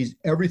 He's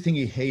everything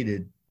he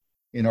hated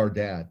in our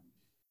dad.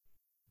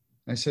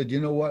 I said,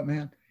 you know what,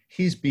 man?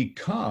 He's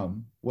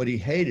become what he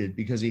hated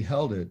because he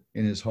held it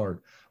in his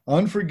heart.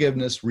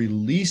 Unforgiveness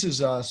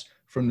releases us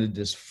from the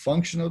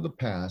dysfunction of the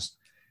past.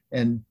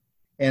 And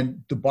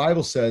the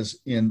Bible says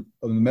in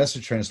the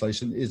Message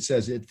translation, it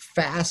says it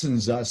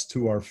fastens us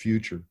to our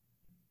future.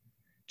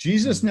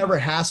 Jesus never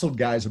hassled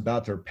guys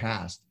about their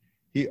past.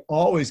 He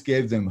always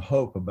gave them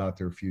hope about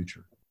their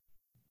future.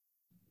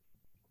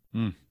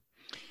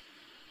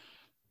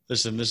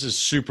 Listen, this is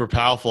super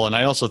powerful. And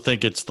I also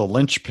think it's the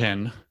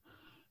linchpin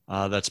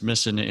that's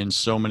missing in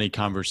so many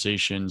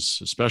conversations,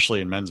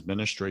 especially in men's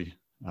ministry.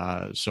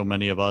 So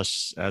many of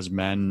us as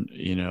men,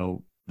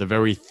 the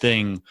very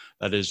thing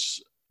that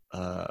is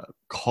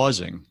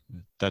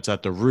that's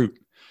at the root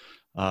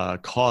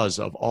cause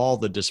of all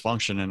the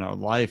dysfunction in our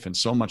life and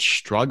so much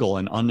struggle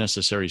and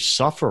unnecessary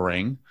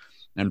suffering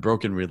and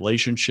broken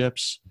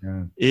relationships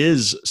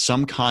is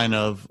some kind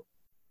of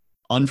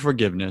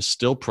unforgiveness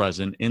still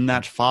present in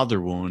that father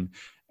wound.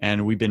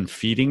 And we've been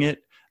feeding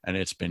it and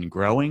it's been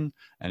growing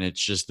and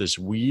it's just this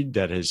weed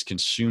that has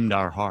consumed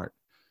our heart.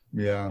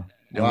 Yeah.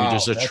 And we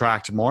just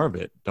attract more of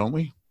it, don't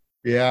we?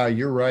 Yeah,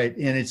 you're right.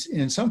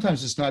 And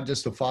sometimes it's not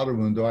just a father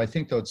wound, though. I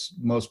think that's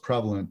most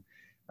prevalent.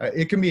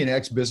 It can be an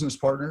ex-business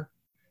partner.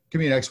 It can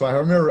be an ex-wife. I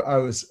remember I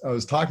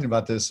was talking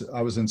about this.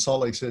 I was in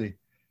Salt Lake City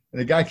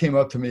and a guy came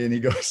up to me and he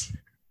goes,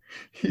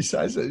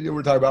 I said,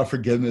 we're talking about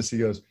forgiveness. He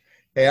goes,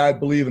 hey, I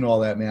believe in all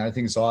that, man. I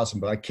think it's awesome,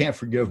 but I can't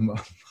forgive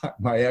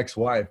my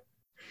ex-wife.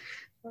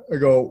 I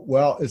go,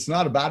 well, it's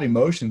not about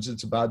emotions.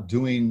 It's about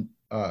doing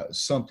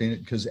something,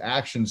 because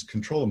actions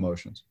control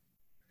emotions.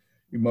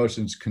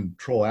 Emotions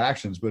control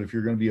actions, but if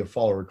you're going to be a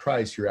follower of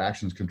Christ, your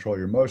actions control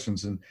your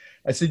emotions. And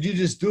I said, you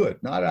just do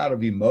it, not out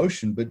of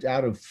emotion, but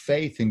out of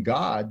faith in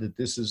God that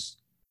this is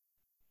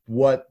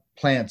what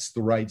plants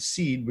the right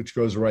seed, which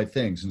grows the right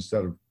things.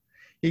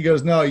 He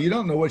goes, no, you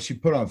don't know what she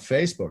put on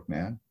Facebook,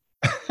 man.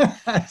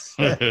 I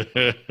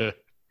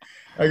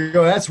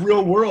go, that's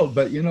real world,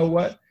 but you know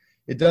what?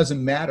 It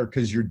doesn't matter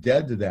because you're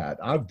dead to that.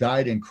 I've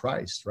died in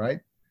Christ,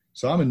 right?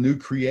 So I'm a new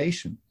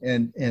creation.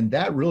 And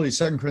that really,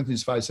 2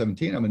 Corinthians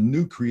 5:17, I'm a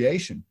new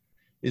creation,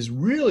 is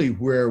really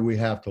where we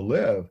have to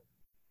live,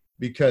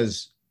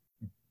 because,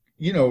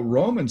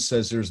 Romans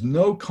says there's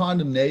no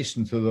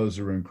condemnation to those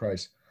who are in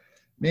Christ.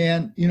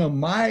 Man,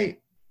 my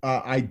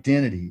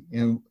identity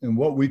and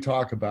what we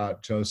talk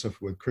about, Joseph,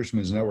 with Christian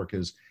Men's Network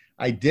is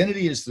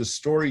identity is the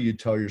story you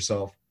tell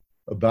yourself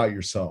about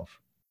yourself.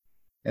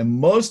 And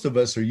most of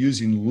us are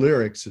using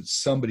lyrics that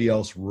somebody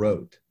else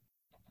wrote.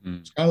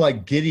 It's kind of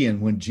like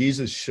Gideon when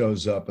Jesus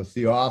shows up, a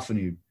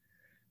theophany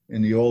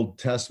in the Old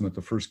Testament,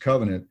 the first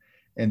covenant,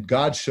 and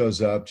God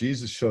shows up,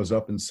 Jesus shows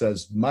up and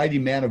says, mighty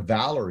man of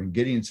valor. And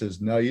Gideon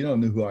says, no, you don't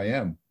know who I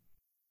am.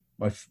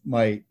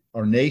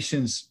 Our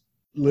nation's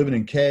living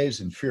in caves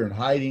and fear and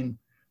hiding.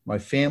 My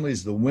family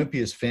is the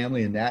wimpiest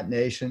family in that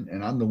nation,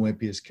 and I'm the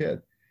wimpiest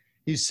kid.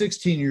 He's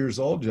 16 years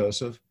old,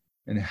 Joseph.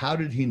 And how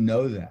did he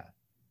know that?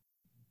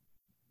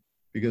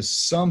 Because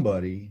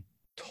somebody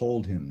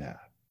told him that.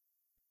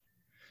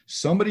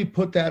 Somebody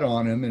put that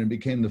on him and it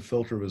became the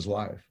filter of his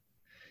life.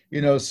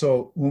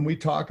 So when we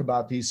talk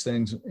about these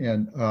things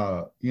and,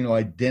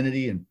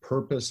 identity and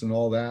purpose and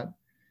all that,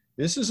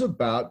 this is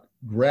about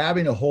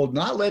grabbing a hold,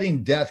 not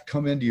letting death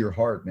come into your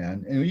heart,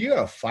 man. And you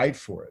got to fight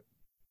for it.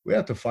 We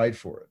have to fight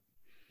for it.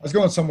 I was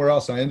going somewhere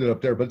else and I ended up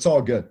there, but it's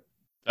all good.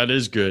 That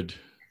is good.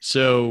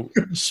 So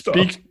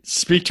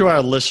speak to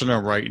our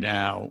listener right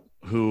now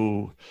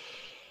who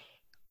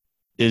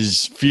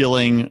is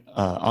feeling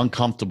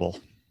uncomfortable.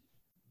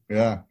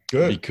 Yeah,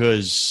 good.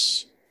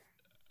 Because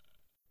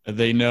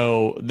they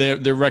know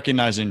they're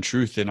recognizing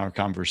truth in our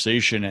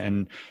conversation,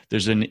 and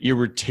there's an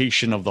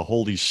irritation of the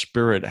Holy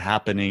Spirit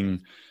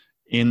happening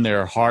in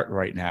their heart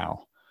right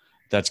now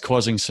that's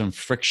causing some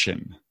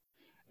friction.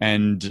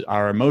 And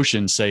our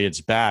emotions say it's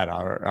bad.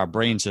 Our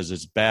brain says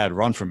it's bad.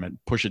 Run from it,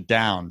 push it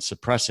down,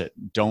 suppress it.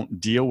 Don't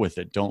deal with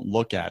it. Don't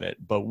look at it.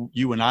 But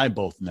you and I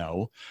both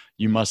know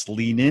you must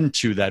lean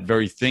into that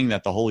very thing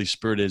that the Holy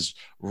Spirit is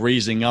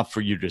raising up for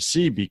you to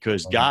see,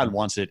 because God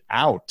wants it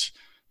out,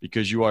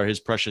 because you are his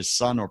precious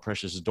son or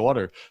precious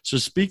daughter. So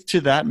speak to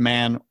that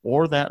man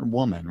or that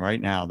woman right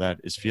now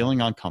that is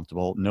feeling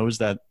uncomfortable, knows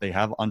that they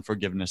have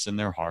unforgiveness in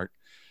their heart.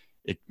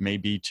 It may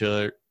be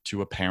to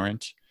a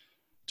parent,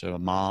 to a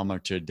mom or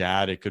to a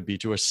dad. It could be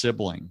to a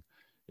sibling.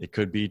 It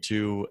could be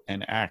to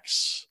an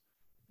ex.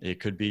 It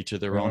could be to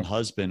their own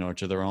husband or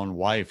to their own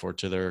wife or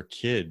to their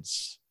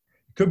kids.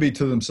 It could be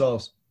to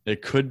themselves.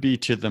 It could be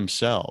to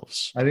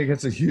themselves. I think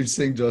that's a huge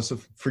thing,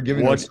 Joseph,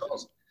 forgiving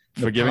ourselves.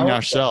 Forgiving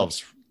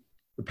ourselves.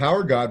 The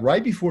power of God,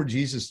 right before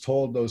Jesus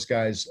told those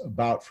guys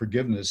about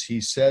forgiveness, he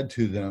said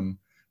to them,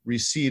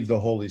 receive the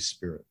Holy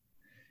Spirit.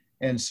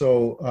 And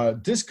so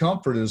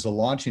discomfort is a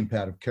launching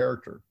pad of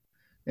character.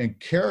 And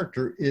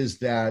character is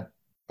that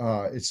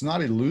it's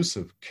not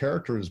elusive.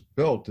 Character is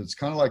built. It's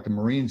kind of like the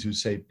Marines who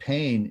say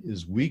pain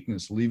is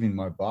weakness leaving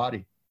my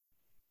body.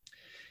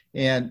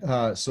 And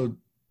so,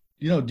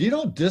 you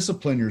don't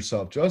discipline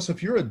yourself.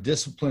 Joseph, you're a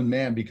disciplined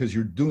man because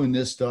you're doing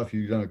this stuff.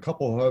 You've done a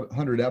couple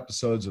hundred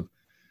episodes of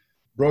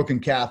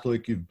Broken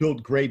Catholic. You've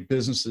built great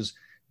businesses.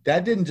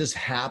 That didn't just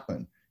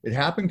happen. It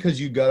happened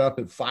because you got up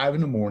at 5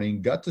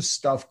 a.m, got the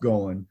stuff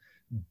going,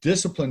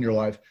 disciplined your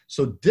life.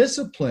 So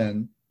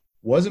discipline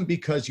wasn't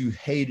because you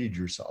hated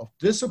yourself.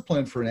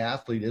 Discipline for an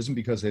athlete isn't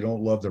because they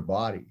don't love their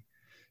body.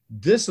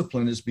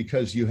 Discipline is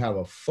because you have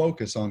a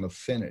focus on the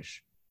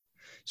finish.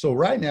 So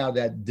right now,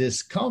 that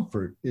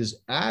discomfort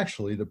is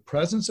actually the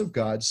presence of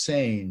God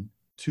saying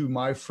to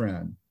my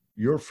friend,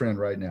 your friend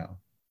right now,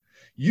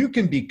 you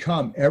can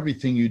become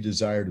everything you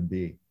desire to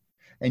be.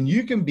 And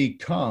you can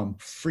become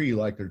free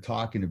like they're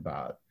talking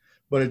about,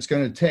 but it's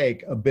going to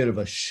take a bit of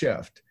a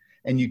shift.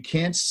 And you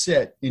can't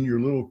sit in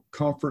your little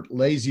comfort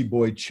lazy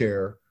boy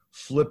chair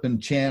flipping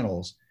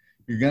channels.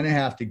 You're going to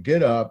have to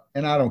get up,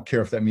 and I don't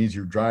care if that means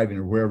you're driving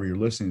or wherever you're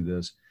listening to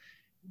this,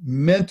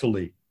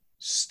 mentally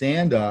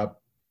stand up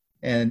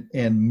and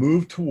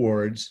move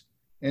towards,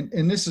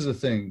 and this is the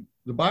thing,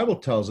 the Bible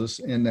tells us,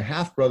 and the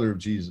half-brother of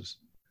Jesus,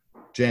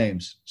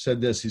 James,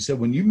 said this. He said,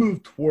 when you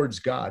move towards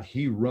God,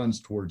 he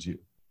runs towards you.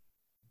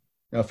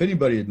 Now, if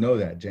anybody would know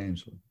that,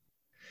 James would.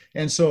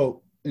 And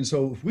so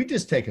if we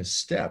just take a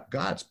step,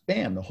 God's,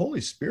 bam, the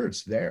Holy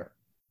Spirit's there.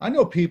 I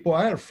know people,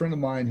 I had a friend of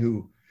mine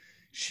who,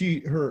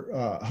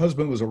 her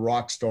husband was a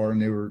rock star,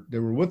 and they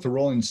were with the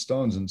Rolling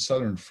Stones in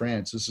southern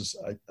France. This is,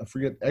 I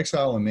forget,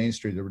 Exile on Main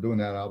Street. They were doing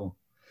that album.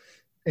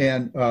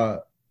 And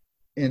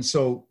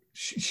so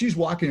she's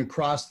walking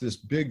across this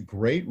big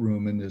great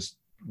room in this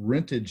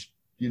rented,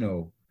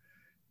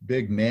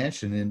 big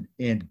mansion,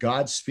 and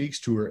God speaks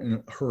to her,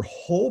 and her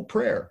whole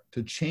prayer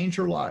to change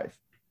her life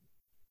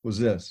was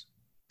this: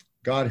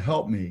 God,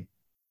 help me.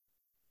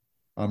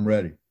 I'm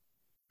ready.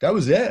 That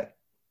was it.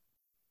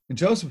 And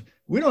Joseph,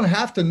 we don't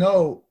have to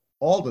know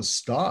all the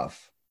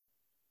stuff.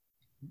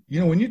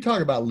 When you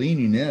talk about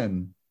leaning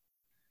in,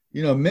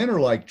 men are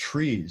like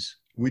trees.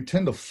 We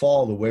tend to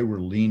fall the way we're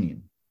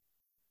leaning.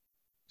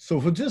 So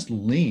if we just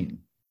lean,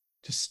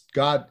 just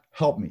God,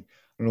 help me. I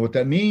don't know what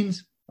that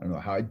means. I don't know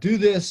how I do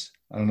this.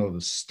 I don't know the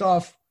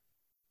stuff.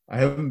 I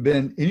haven't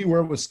been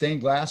anywhere with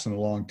stained glass in a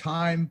long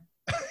time.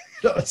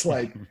 It's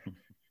like,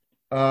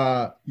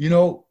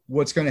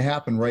 what's going to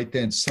happen right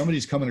then?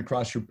 Somebody's coming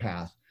across your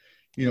path.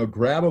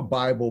 Grab a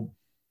Bible,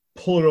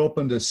 pull it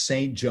open to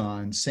St.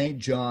 John. St.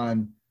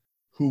 John,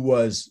 who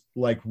was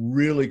like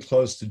really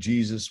close to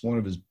Jesus, one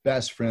of his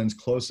best friends,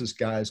 closest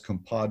guys,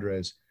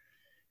 compadres.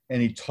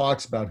 And he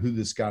talks about who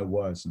this guy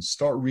was, and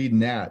start reading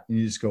that. And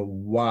you just go,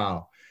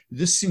 wow,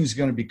 this seems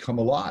going to become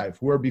alive.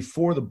 Where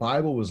before the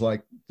Bible was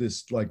like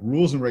this, like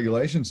rules and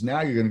regulations.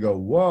 Now you're going to go,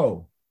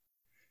 whoa,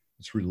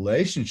 it's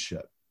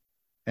relationship,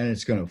 and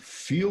it's going to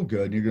feel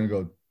good. And you're going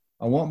to go,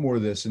 I want more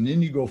of this. And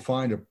then you go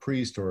find a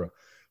priest or a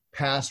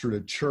pastor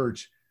at a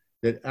church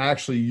that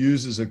actually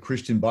uses a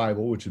Christian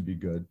Bible, which would be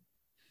good.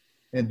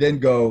 And then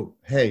go,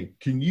 hey,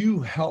 can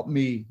you help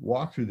me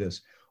walk through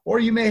this? Or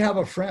you may have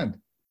a friend,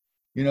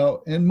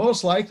 and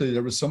most likely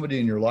there was somebody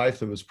in your life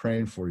that was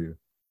praying for you.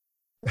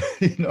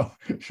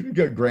 You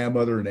got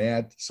grandmother and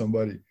aunt,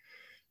 somebody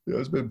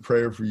has been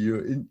praying for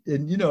you.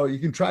 And you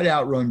can try to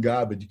outrun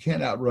God, but you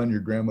can't outrun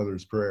your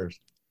grandmother's prayers.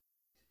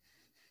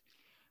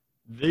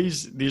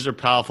 These are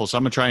powerful. So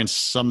I'm going to try and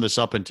sum this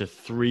up into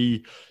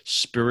 3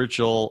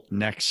 spiritual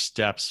next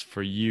steps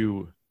for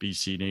you,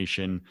 BC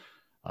Nation.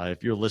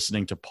 If you're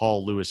listening to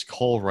Paul Lewis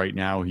Cole right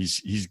now,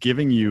 he's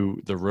giving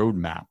you the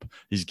roadmap.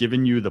 He's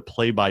giving you the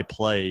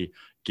play-by-play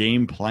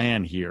game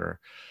plan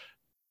here.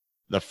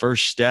 The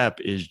first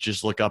step is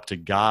just look up to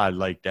God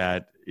like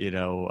that,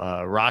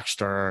 rock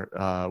star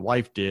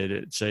wife did.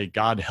 And say,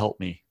 God,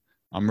 help me.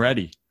 I'm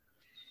ready.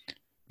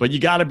 But you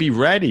got to be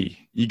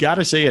ready. You got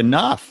to say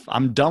enough.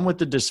 I'm done with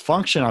the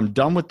dysfunction. I'm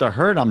done with the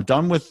hurt. I'm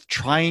done with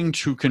trying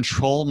to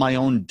control my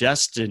own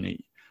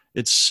destiny.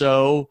 It's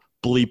so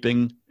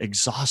bleeping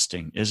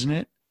exhausting, isn't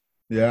it?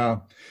 Yeah.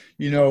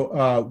 We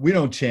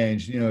don't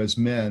change, as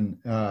men,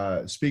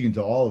 speaking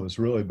to all of us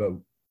really, but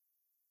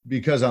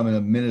because I'm in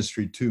a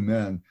ministry to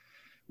men,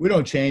 we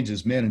don't change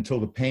as men until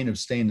the pain of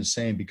staying the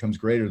same becomes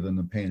greater than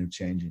the pain of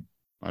changing.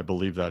 I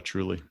believe that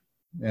truly.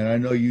 And I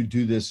know you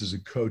do this as a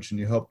coach and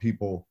you help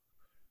people,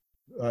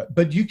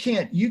 but you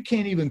can't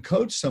even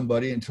coach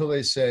somebody until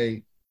they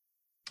say,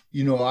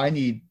 I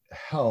need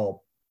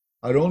help.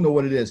 I don't know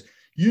what it is.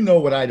 You know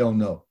what I don't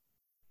know.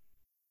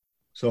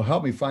 So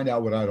help me find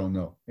out what I don't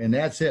know. And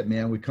that's it,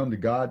 man. We come to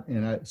God.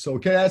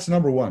 Okay, that's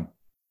number 1.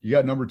 You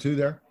got number 2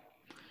 there?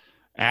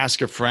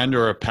 Ask a friend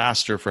or a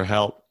pastor for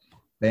help.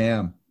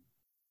 Bam.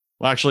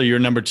 Well, actually, your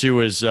number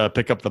 2 is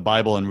pick up the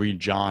Bible and read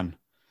John.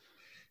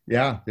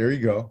 Yeah, there you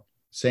go.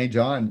 St.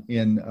 John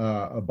in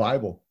a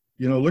Bible.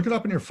 Look it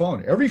up on your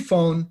phone. Every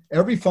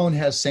phone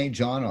has St.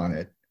 John on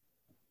it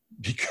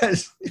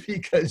because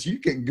you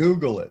can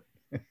Google it.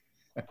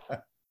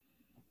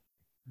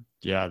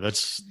 Yeah,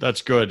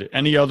 that's good.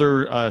 Any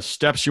other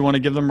steps you want to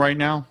give them right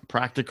now?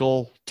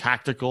 Practical,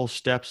 tactical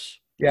steps?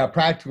 Yeah,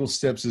 practical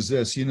steps is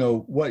this.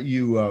 What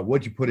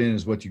you put in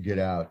is what you get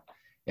out,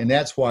 and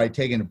that's why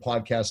taking a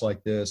podcast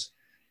like this,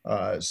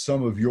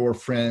 some of your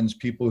friends,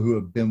 people who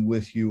have been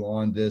with you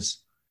on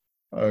this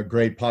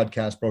great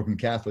podcast, Broken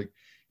Catholic,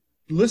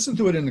 listen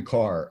to it in the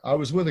car. I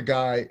was with a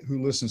guy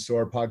who listens to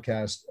our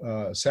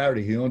podcast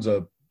Saturday. He owns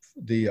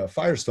the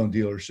Firestone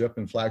dealership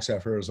in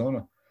Flagstaff,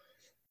 Arizona.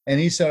 And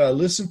he said, I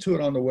listened to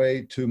it on the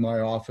way to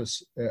my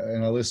office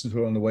and I listened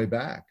to it on the way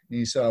back. And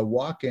he said, I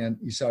walk in,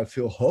 he said, I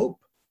feel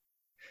hope.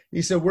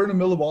 He said, we're in the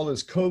middle of all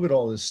this COVID,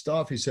 all this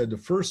stuff. He said, the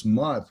first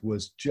month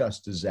was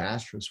just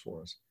disastrous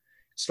for us.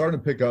 It's starting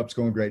to pick up. It's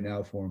going great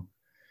now for him.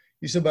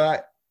 He said,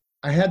 but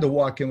I had to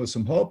walk in with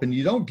some hope. And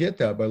you don't get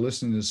that by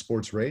listening to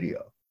sports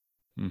radio,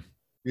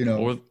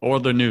 or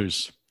the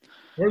news.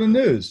 Or the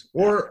news,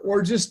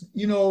 or just,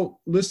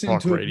 listening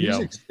Talk to radio. A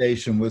music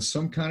station with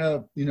some kind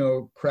of,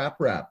 crap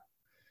rap.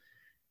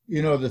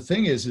 The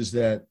thing is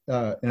that,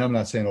 and I'm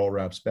not saying all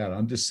rap's bad.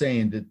 I'm just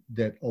saying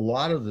that a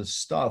lot of the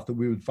stuff that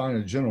we would find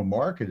in the general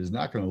market is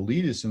not going to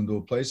lead us into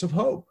a place of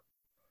hope.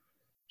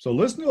 So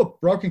listen to a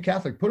Broken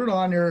Catholic, put it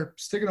on there,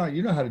 stick it on.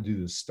 You know how to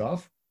do this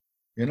stuff,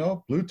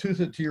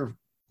 Bluetooth it to your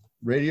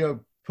radio,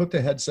 put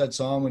the headsets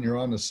on when you're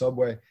on the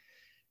subway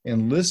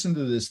and listen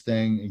to this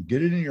thing and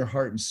get it in your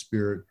heart and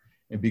spirit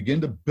and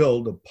begin to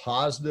build a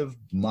positive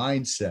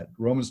mindset.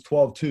 Romans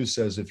 12:2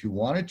 says, if you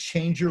want to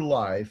change your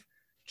life,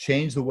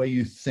 change the way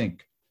you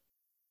think.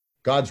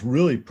 God's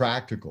really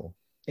practical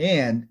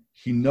and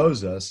he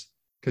knows us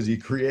because he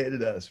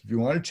created us. If you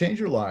want to change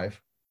your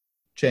life,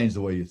 change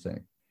the way you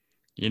think.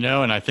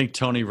 And I think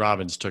Tony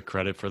Robbins took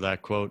credit for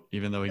that quote,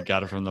 even though he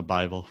got it from the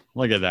Bible.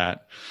 Look at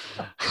that.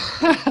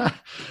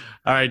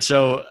 All right.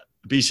 So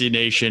BC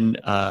Nation,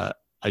 I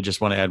just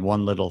want to add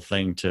one little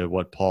thing to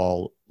what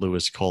Paul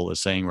Lewis Cole is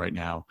saying right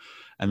now.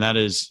 And that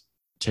is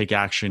take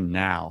action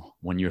now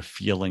when you're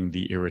feeling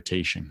the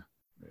irritation.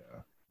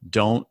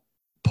 Don't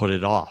put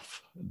it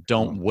off.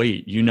 Don't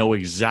wait. You know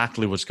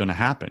exactly what's going to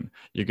happen.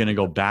 You're going to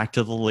go back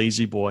to the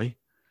lazy boy.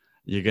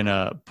 You're going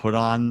to put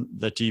on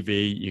the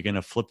TV. You're going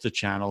to flip the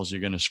channels.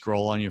 You're going to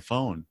scroll on your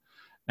phone.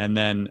 And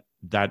then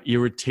that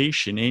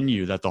irritation in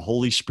you that the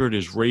Holy Spirit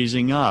is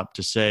raising up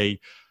to say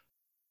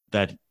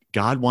that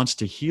God wants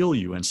to heal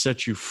you and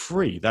set you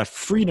free. That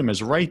freedom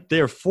is right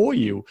there for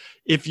you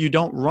if you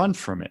don't run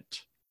from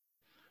it.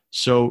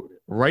 So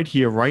right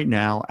here, right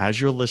now, as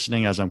you're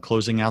listening, as I'm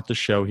closing out the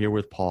show here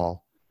with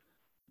Paul,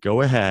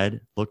 go ahead,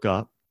 look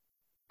up,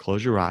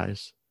 close your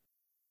eyes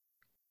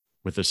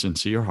with a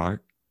sincere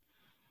heart.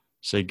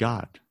 Say,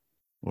 God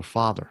or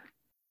Father,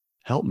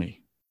 help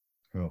me.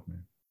 Help me.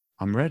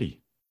 I'm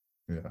ready.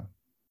 Yeah.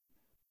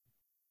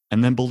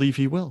 And then believe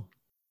he will.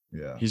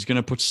 Yeah. He's going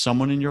to put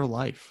someone in your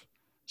life.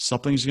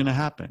 Something's going to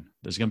happen.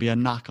 There's going to be a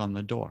knock on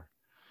the door.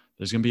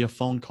 There's going to be a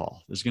phone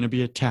call. There's going to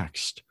be a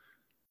text.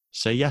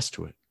 Say yes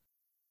to it.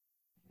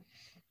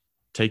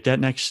 Take that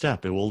next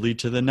step. It will lead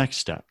to the next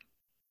step.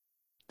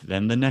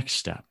 Then the next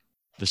step.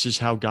 This is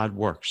how God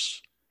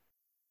works.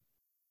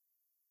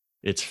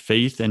 It's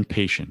faith and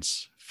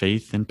patience,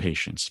 faith and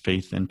patience,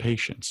 faith and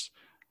patience.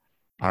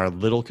 Our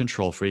little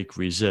control freak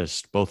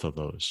resists both of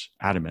those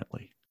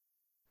adamantly.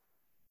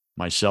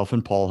 Myself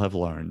and Paul have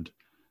learned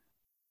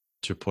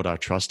to put our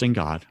trust in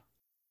God.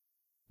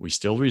 We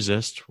still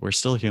resist. We're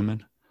still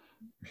human.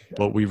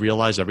 But we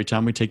realize every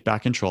time we take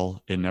back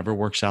control, it never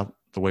works out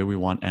the way we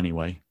want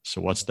anyway.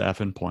 So what's the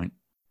effing point?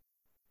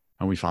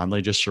 And we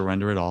finally just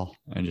surrender it all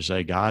and just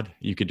say, God,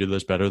 you could do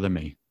this better than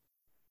me.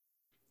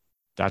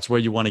 That's where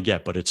you want to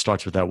get, but it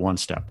starts with that one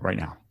step right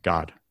now.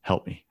 God,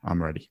 help me.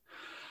 I'm ready.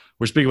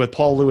 We're speaking with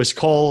Paul Lewis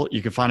Cole.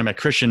 You can find him at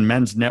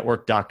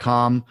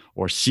christianmensnetwork.com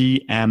or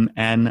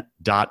cmn.men.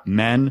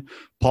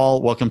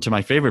 Paul, welcome to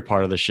my favorite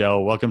part of the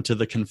show. Welcome to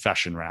the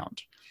confession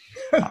round.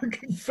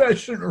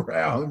 Confession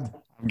round.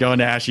 I'm going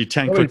to ask you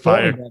 10 quick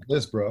fire. About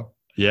this, bro.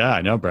 Yeah,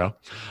 I know, bro.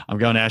 I'm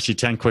going to ask you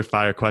 10 quick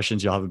fire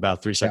questions. You'll have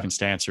about 3 seconds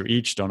to answer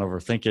each. Don't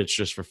overthink it. It's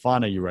just for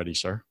fun. Are you ready,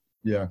 sir?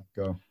 Yeah,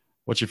 go.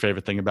 What's your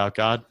favorite thing about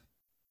God?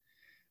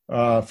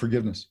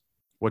 Forgiveness.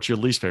 What's your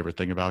least favorite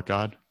thing about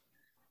God?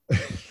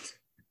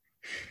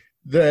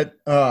 That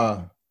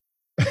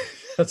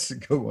that's a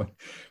good one.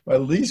 My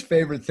least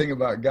favorite thing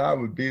about God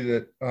would be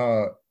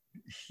that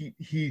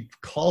he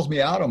calls me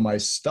out on my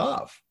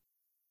stuff.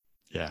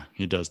 Yeah,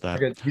 he does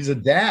that. Like he's a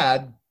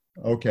dad.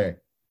 Okay.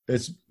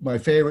 It's my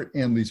favorite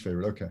and least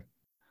favorite. Okay.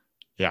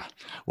 Yeah.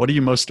 What are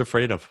you most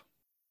afraid of?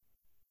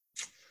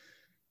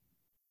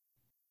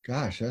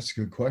 Gosh, that's a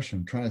good question.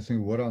 I'm trying to think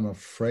of what I'm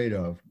afraid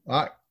of.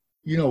 What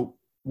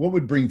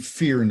would bring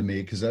fear into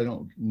me, because I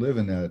don't live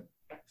in that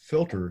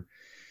filter,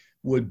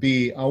 would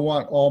be I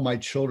want all my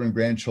children,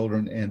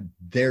 grandchildren, and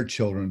their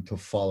children to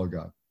follow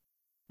God.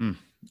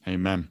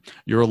 Amen.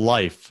 Your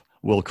life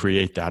will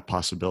create that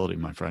possibility,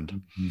 my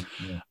friend.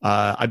 Mm-hmm. Yeah.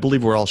 I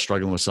believe we're all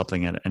struggling with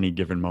something at any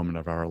given moment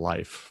of our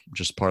life,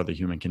 just part of the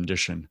human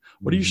condition.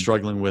 What are you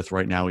struggling with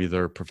right now,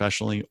 either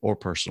professionally or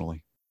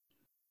personally?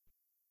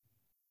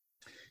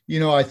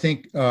 I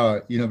think,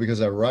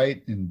 because I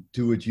write and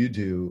do what you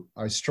do,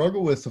 I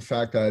struggle with the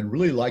fact that I'd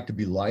really like to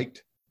be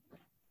liked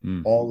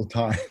all the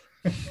time.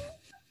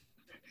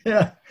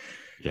 Yeah.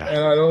 Yeah.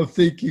 And I don't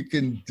think you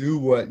can do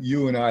what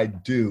you and I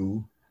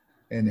do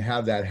and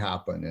have that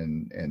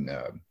happen. And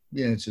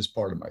it's just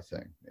part of my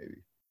thing, maybe.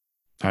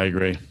 I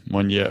agree.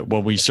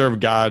 When we serve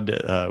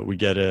God, we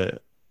get a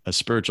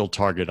spiritual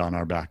target on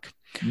our back.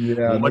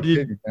 Yeah, no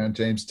kidding, man.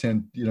 James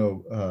 10,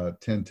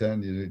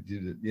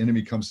 10:10. The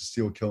enemy comes to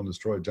steal, kill, and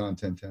destroy. John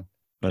 10:10.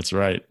 That's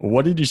right.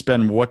 What did you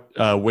spend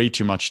way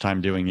too much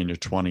time doing in your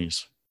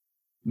 20s?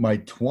 My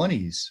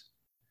 20s,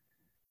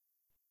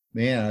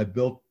 man,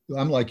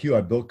 I'm like you,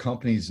 I built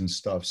companies and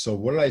stuff. So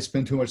what did I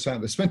spend too much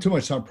time?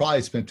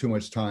 Probably spent too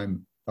much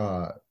time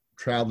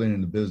traveling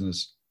in the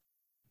business.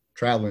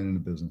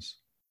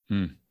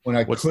 When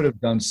I could have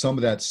done some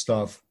of that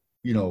stuff,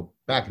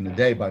 back in the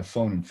day by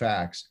phone and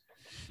fax.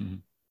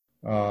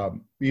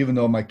 Even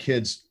though my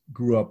kids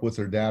grew up with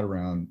their dad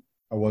around,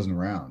 I wasn't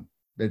around.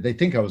 They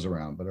think I was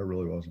around, but I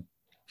really wasn't.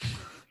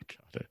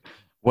 Got it.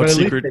 What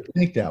secret? They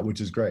think that,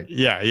 which is great.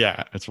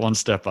 Yeah. It's one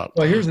step up.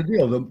 Well, here's the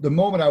deal. The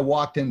moment I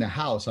walked in the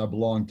house, I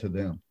belonged to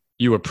them.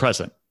 You were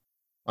present.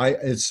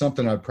 It's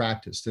something I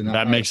practiced. And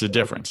that makes a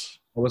difference.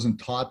 I wasn't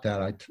taught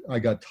that. I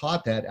got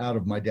taught that out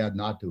of my dad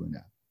not doing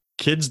that.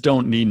 Kids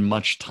don't need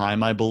much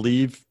time, I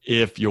believe,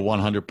 if you're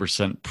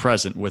 100%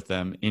 present with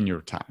them in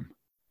your time.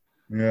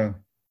 Yeah.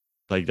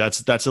 Like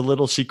that's a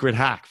little secret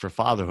hack for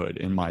fatherhood,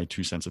 in my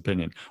 2 cents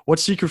opinion. What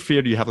secret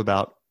fear do you have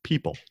about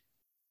people?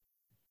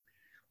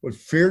 What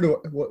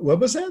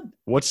was that?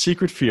 What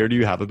secret fear do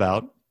you have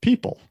about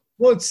people?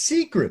 Well, it's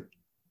secret.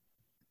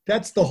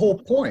 That's the whole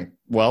point.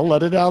 Well,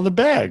 let it out of the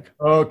bag.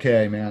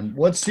 Okay, man.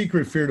 What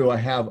secret fear do I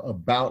have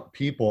about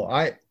people?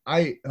 I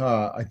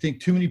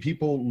think too many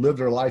people live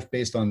their life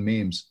based on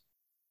memes.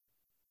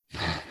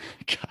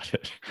 Got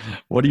it.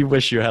 What do you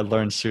wish you had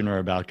learned sooner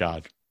about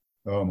God?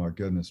 Oh my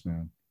goodness,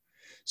 man.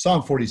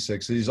 Psalm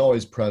 46, that he's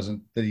always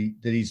present, that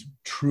he's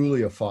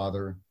truly a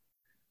father.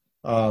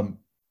 And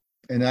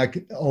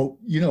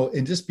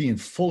and just being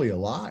fully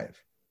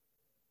alive.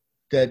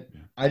 That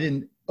I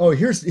didn't,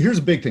 here's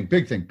a big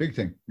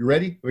thing. You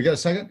ready? We got a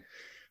second?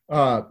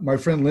 My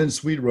friend Lynn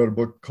Sweet wrote a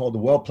book called The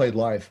Well-Played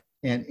Life.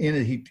 And in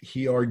it,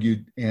 he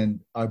argued,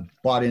 and I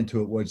bought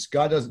into it, was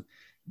God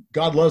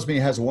loves me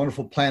and has a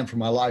wonderful plan for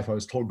my life, I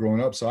was told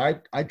growing up. So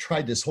I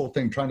tried this whole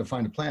thing trying to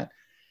find a plan.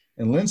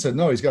 And Lynn said,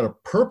 no, he's got a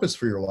purpose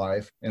for your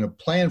life and a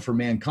plan for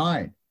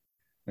mankind.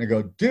 And I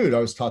go, dude, I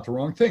was taught the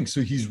wrong thing.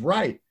 So he's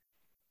right.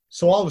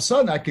 So all of a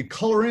sudden I could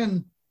color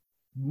in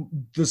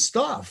the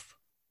stuff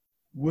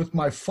with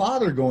my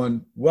father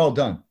going, well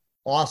done.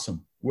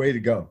 Awesome. Way to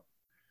go.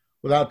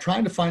 Without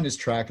trying to find his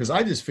track, because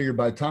I just figured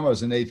by the time I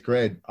was in 8th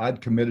grade,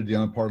 I'd committed the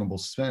unpardonable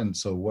sin.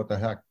 So what the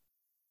heck?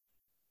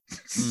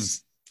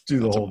 Do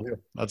the whole deal.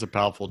 That's a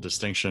powerful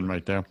distinction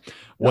right there.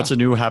 What's a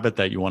new habit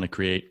that you want to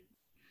create?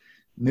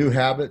 New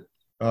habit?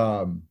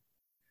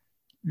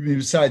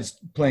 Besides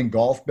playing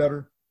golf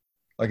better,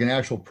 like an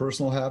actual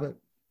personal habit?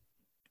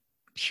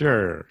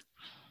 Sure.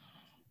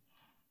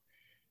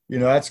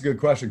 That's a good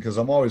question because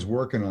I'm always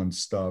working on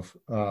stuff.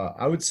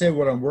 I would say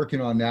what I'm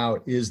working on now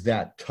is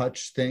that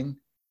touch thing.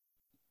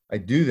 I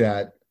do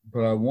that,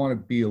 but I want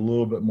to be a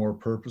little bit more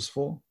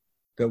purposeful,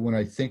 that when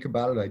I think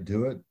about it, I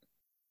do it.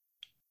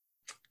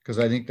 Because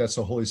I think that's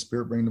the Holy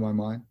Spirit bringing to my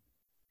mind.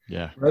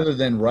 Yeah. Rather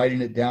than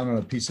writing it down on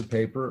a piece of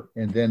paper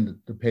and then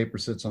the paper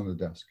sits on the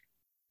desk.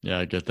 Yeah,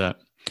 I get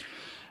that.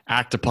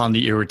 Act upon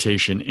the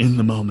irritation in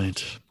the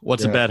moment.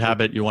 What's a bad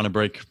habit you want to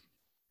break?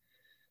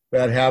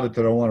 Bad habit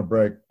that I want to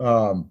break.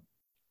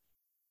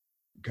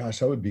 Gosh,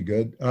 that would be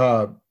good.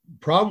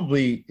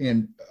 Probably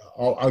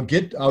I'll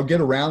get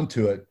around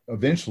to it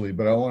eventually,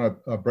 but I want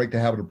to break the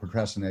habit of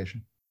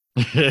procrastination.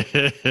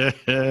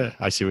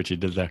 I see what you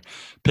did there.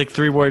 Pick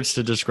 3 words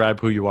to describe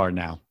who you are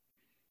now.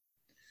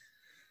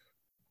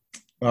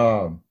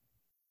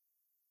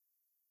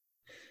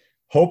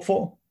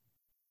 Hopeful,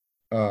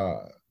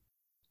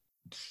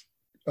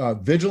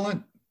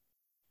 vigilant,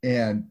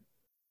 and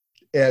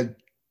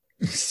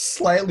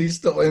slightly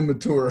still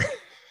immature.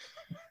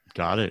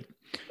 Got it.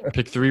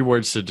 Pick 3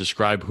 words to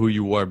describe who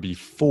you were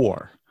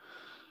before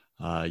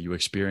you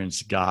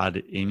experienced God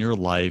in your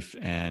life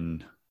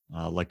and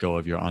let go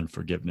of your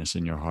unforgiveness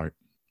in your heart.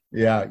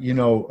 Yeah,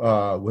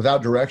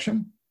 without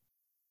direction,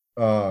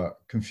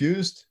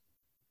 confused,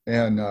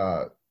 and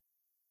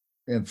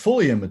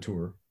fully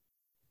immature.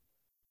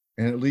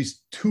 And at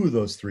least 2 of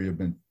those 3 have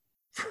been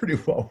pretty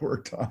well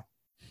worked on.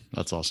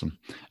 That's awesome.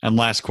 And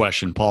last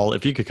question, Paul,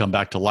 if you could come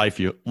back to life,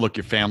 you look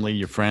your family,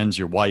 your friends,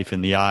 your wife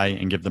in the eye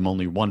and give them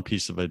only one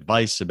piece of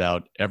advice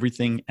about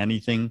everything,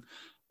 anything,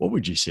 what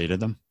would you say to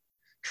them?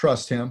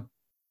 Trust him.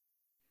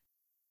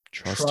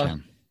 Trust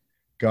him.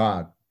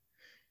 God.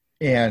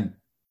 And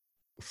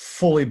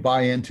fully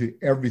buy into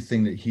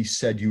everything that he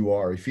said you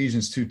are.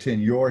 Ephesians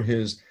 2:10, you're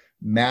his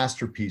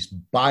masterpiece.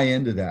 Buy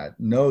into that.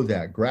 Know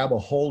that. Grab a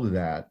hold of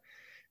that.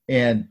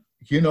 And,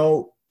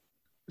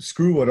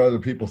 screw what other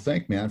people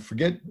think, man.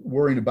 Forget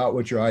worrying about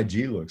what your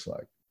IG looks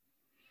like.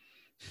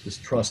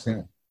 Just trust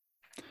him.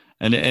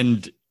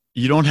 And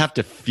you don't have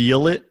to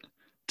feel it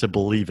to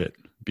believe it,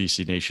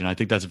 BC Nation. I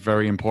think that's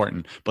very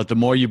important. But the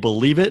more you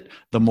believe it,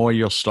 the more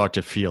you'll start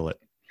to feel it.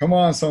 Come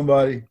on,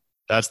 somebody.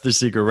 That's the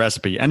secret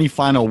recipe. Any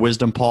final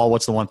wisdom, Paul?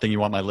 What's the one thing you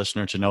want my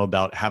listener to know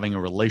about having a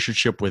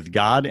relationship with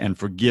God and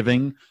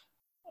forgiving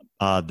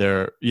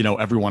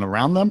everyone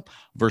around them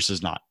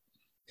versus not?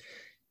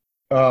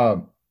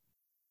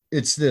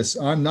 It's this.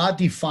 I'm not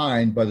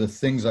defined by the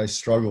things I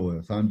struggle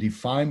with. I'm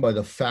defined by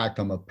the fact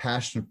I'm a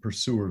passionate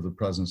pursuer of the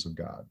presence of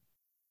God.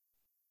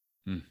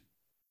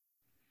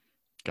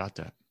 Got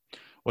that.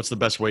 What's the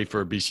best way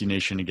for a BC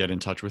Nation to get in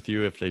touch with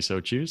you if they so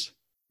choose?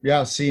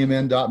 Yeah,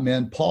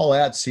 cmn.men. Paul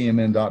at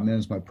cmn.men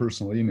is my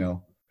personal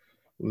email.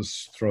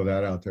 Let's throw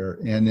that out there.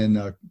 And then,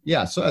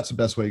 so that's the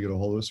best way to get a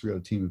hold of us. We got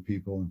a team of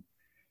people.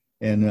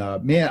 And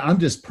man, I'm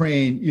just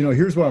praying,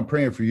 here's what I'm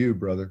praying for you,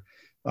 brother.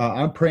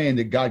 I'm praying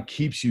that God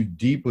keeps you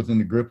deep within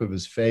the grip of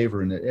his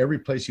favor, and that every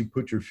place you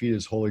put your feet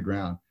is holy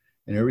ground,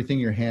 and everything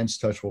your hands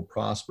touch will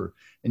prosper.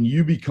 And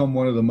you become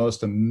one of the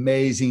most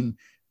amazing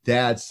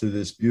dads to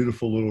this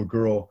beautiful little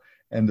girl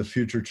and the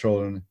future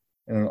children,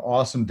 and an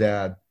awesome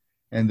dad,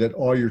 and that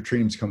all your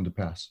dreams come to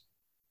pass.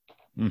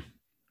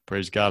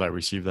 Praise God. I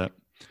receive that.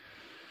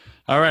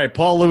 All right.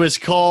 Paul Lewis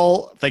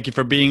Cole, thank you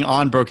for being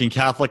on Broken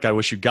Catholic. I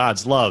wish you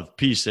God's love,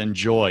 peace, and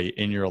joy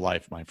in your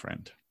life, my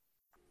friend.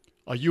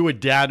 Are you a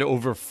dad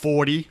over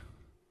 40?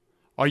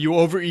 Are you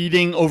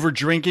overeating, over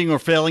drinking, or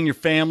failing your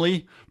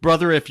family?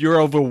 Brother, if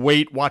you're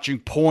overweight, watching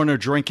porn, or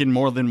drinking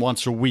more than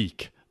once a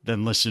week,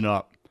 then listen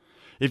up.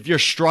 If you're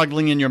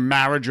struggling in your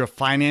marriage or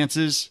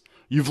finances,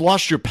 you've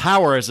lost your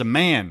power as a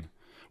man.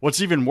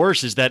 What's even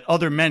worse is that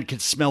other men can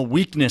smell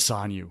weakness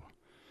on you.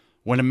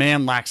 When a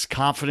man lacks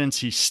confidence,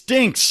 he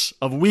stinks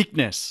of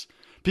weakness.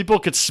 People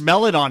could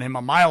smell it on him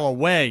a mile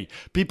away.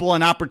 People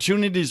and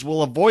opportunities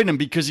will avoid him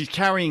because he's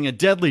carrying a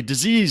deadly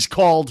disease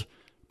called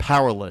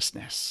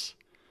powerlessness.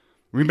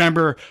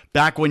 Remember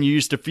back when you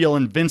used to feel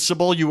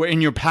invincible, you were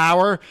in your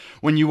power,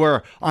 when you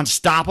were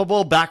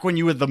unstoppable, back when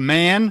you were the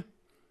man?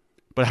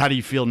 But how do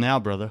you feel now,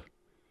 brother?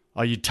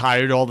 Are you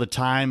tired all the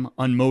time,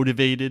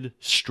 unmotivated,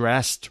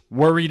 stressed,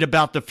 worried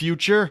about the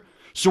future?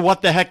 So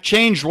what the heck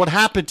changed? What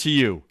happened to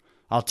you?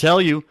 I'll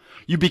tell you,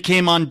 you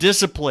became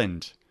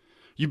undisciplined.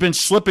 You've been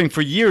slipping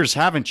for years,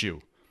 haven't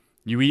you?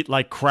 You eat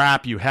like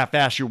crap, you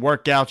half-ass your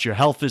workouts, your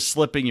health is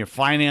slipping, your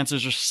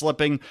finances are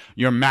slipping,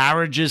 your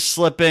marriage is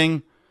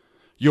slipping,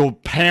 your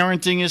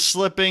parenting is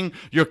slipping,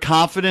 your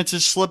confidence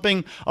is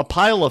slipping. A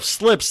pile of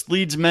slips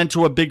leads men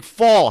to a big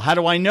fall. How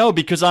do I know?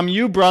 Because I'm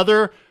you,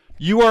 brother.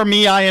 You are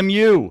me, I am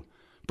you.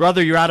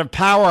 Brother, you're out of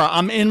power.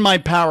 I'm in my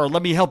power.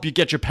 Let me help you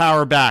get your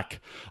power back.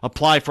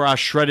 Apply for our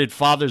Shredded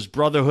Fathers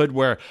Brotherhood,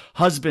 where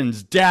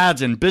husbands,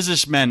 dads, and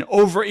businessmen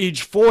over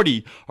age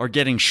 40 are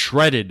getting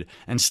shredded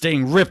and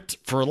staying ripped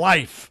for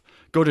life.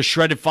 Go to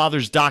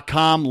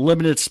shreddedfathers.com.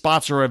 Limited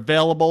spots are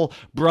available.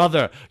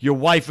 Brother, your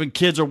wife and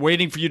kids are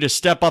waiting for you to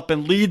step up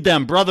and lead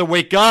them. Brother,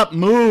 wake up,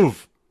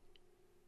 move.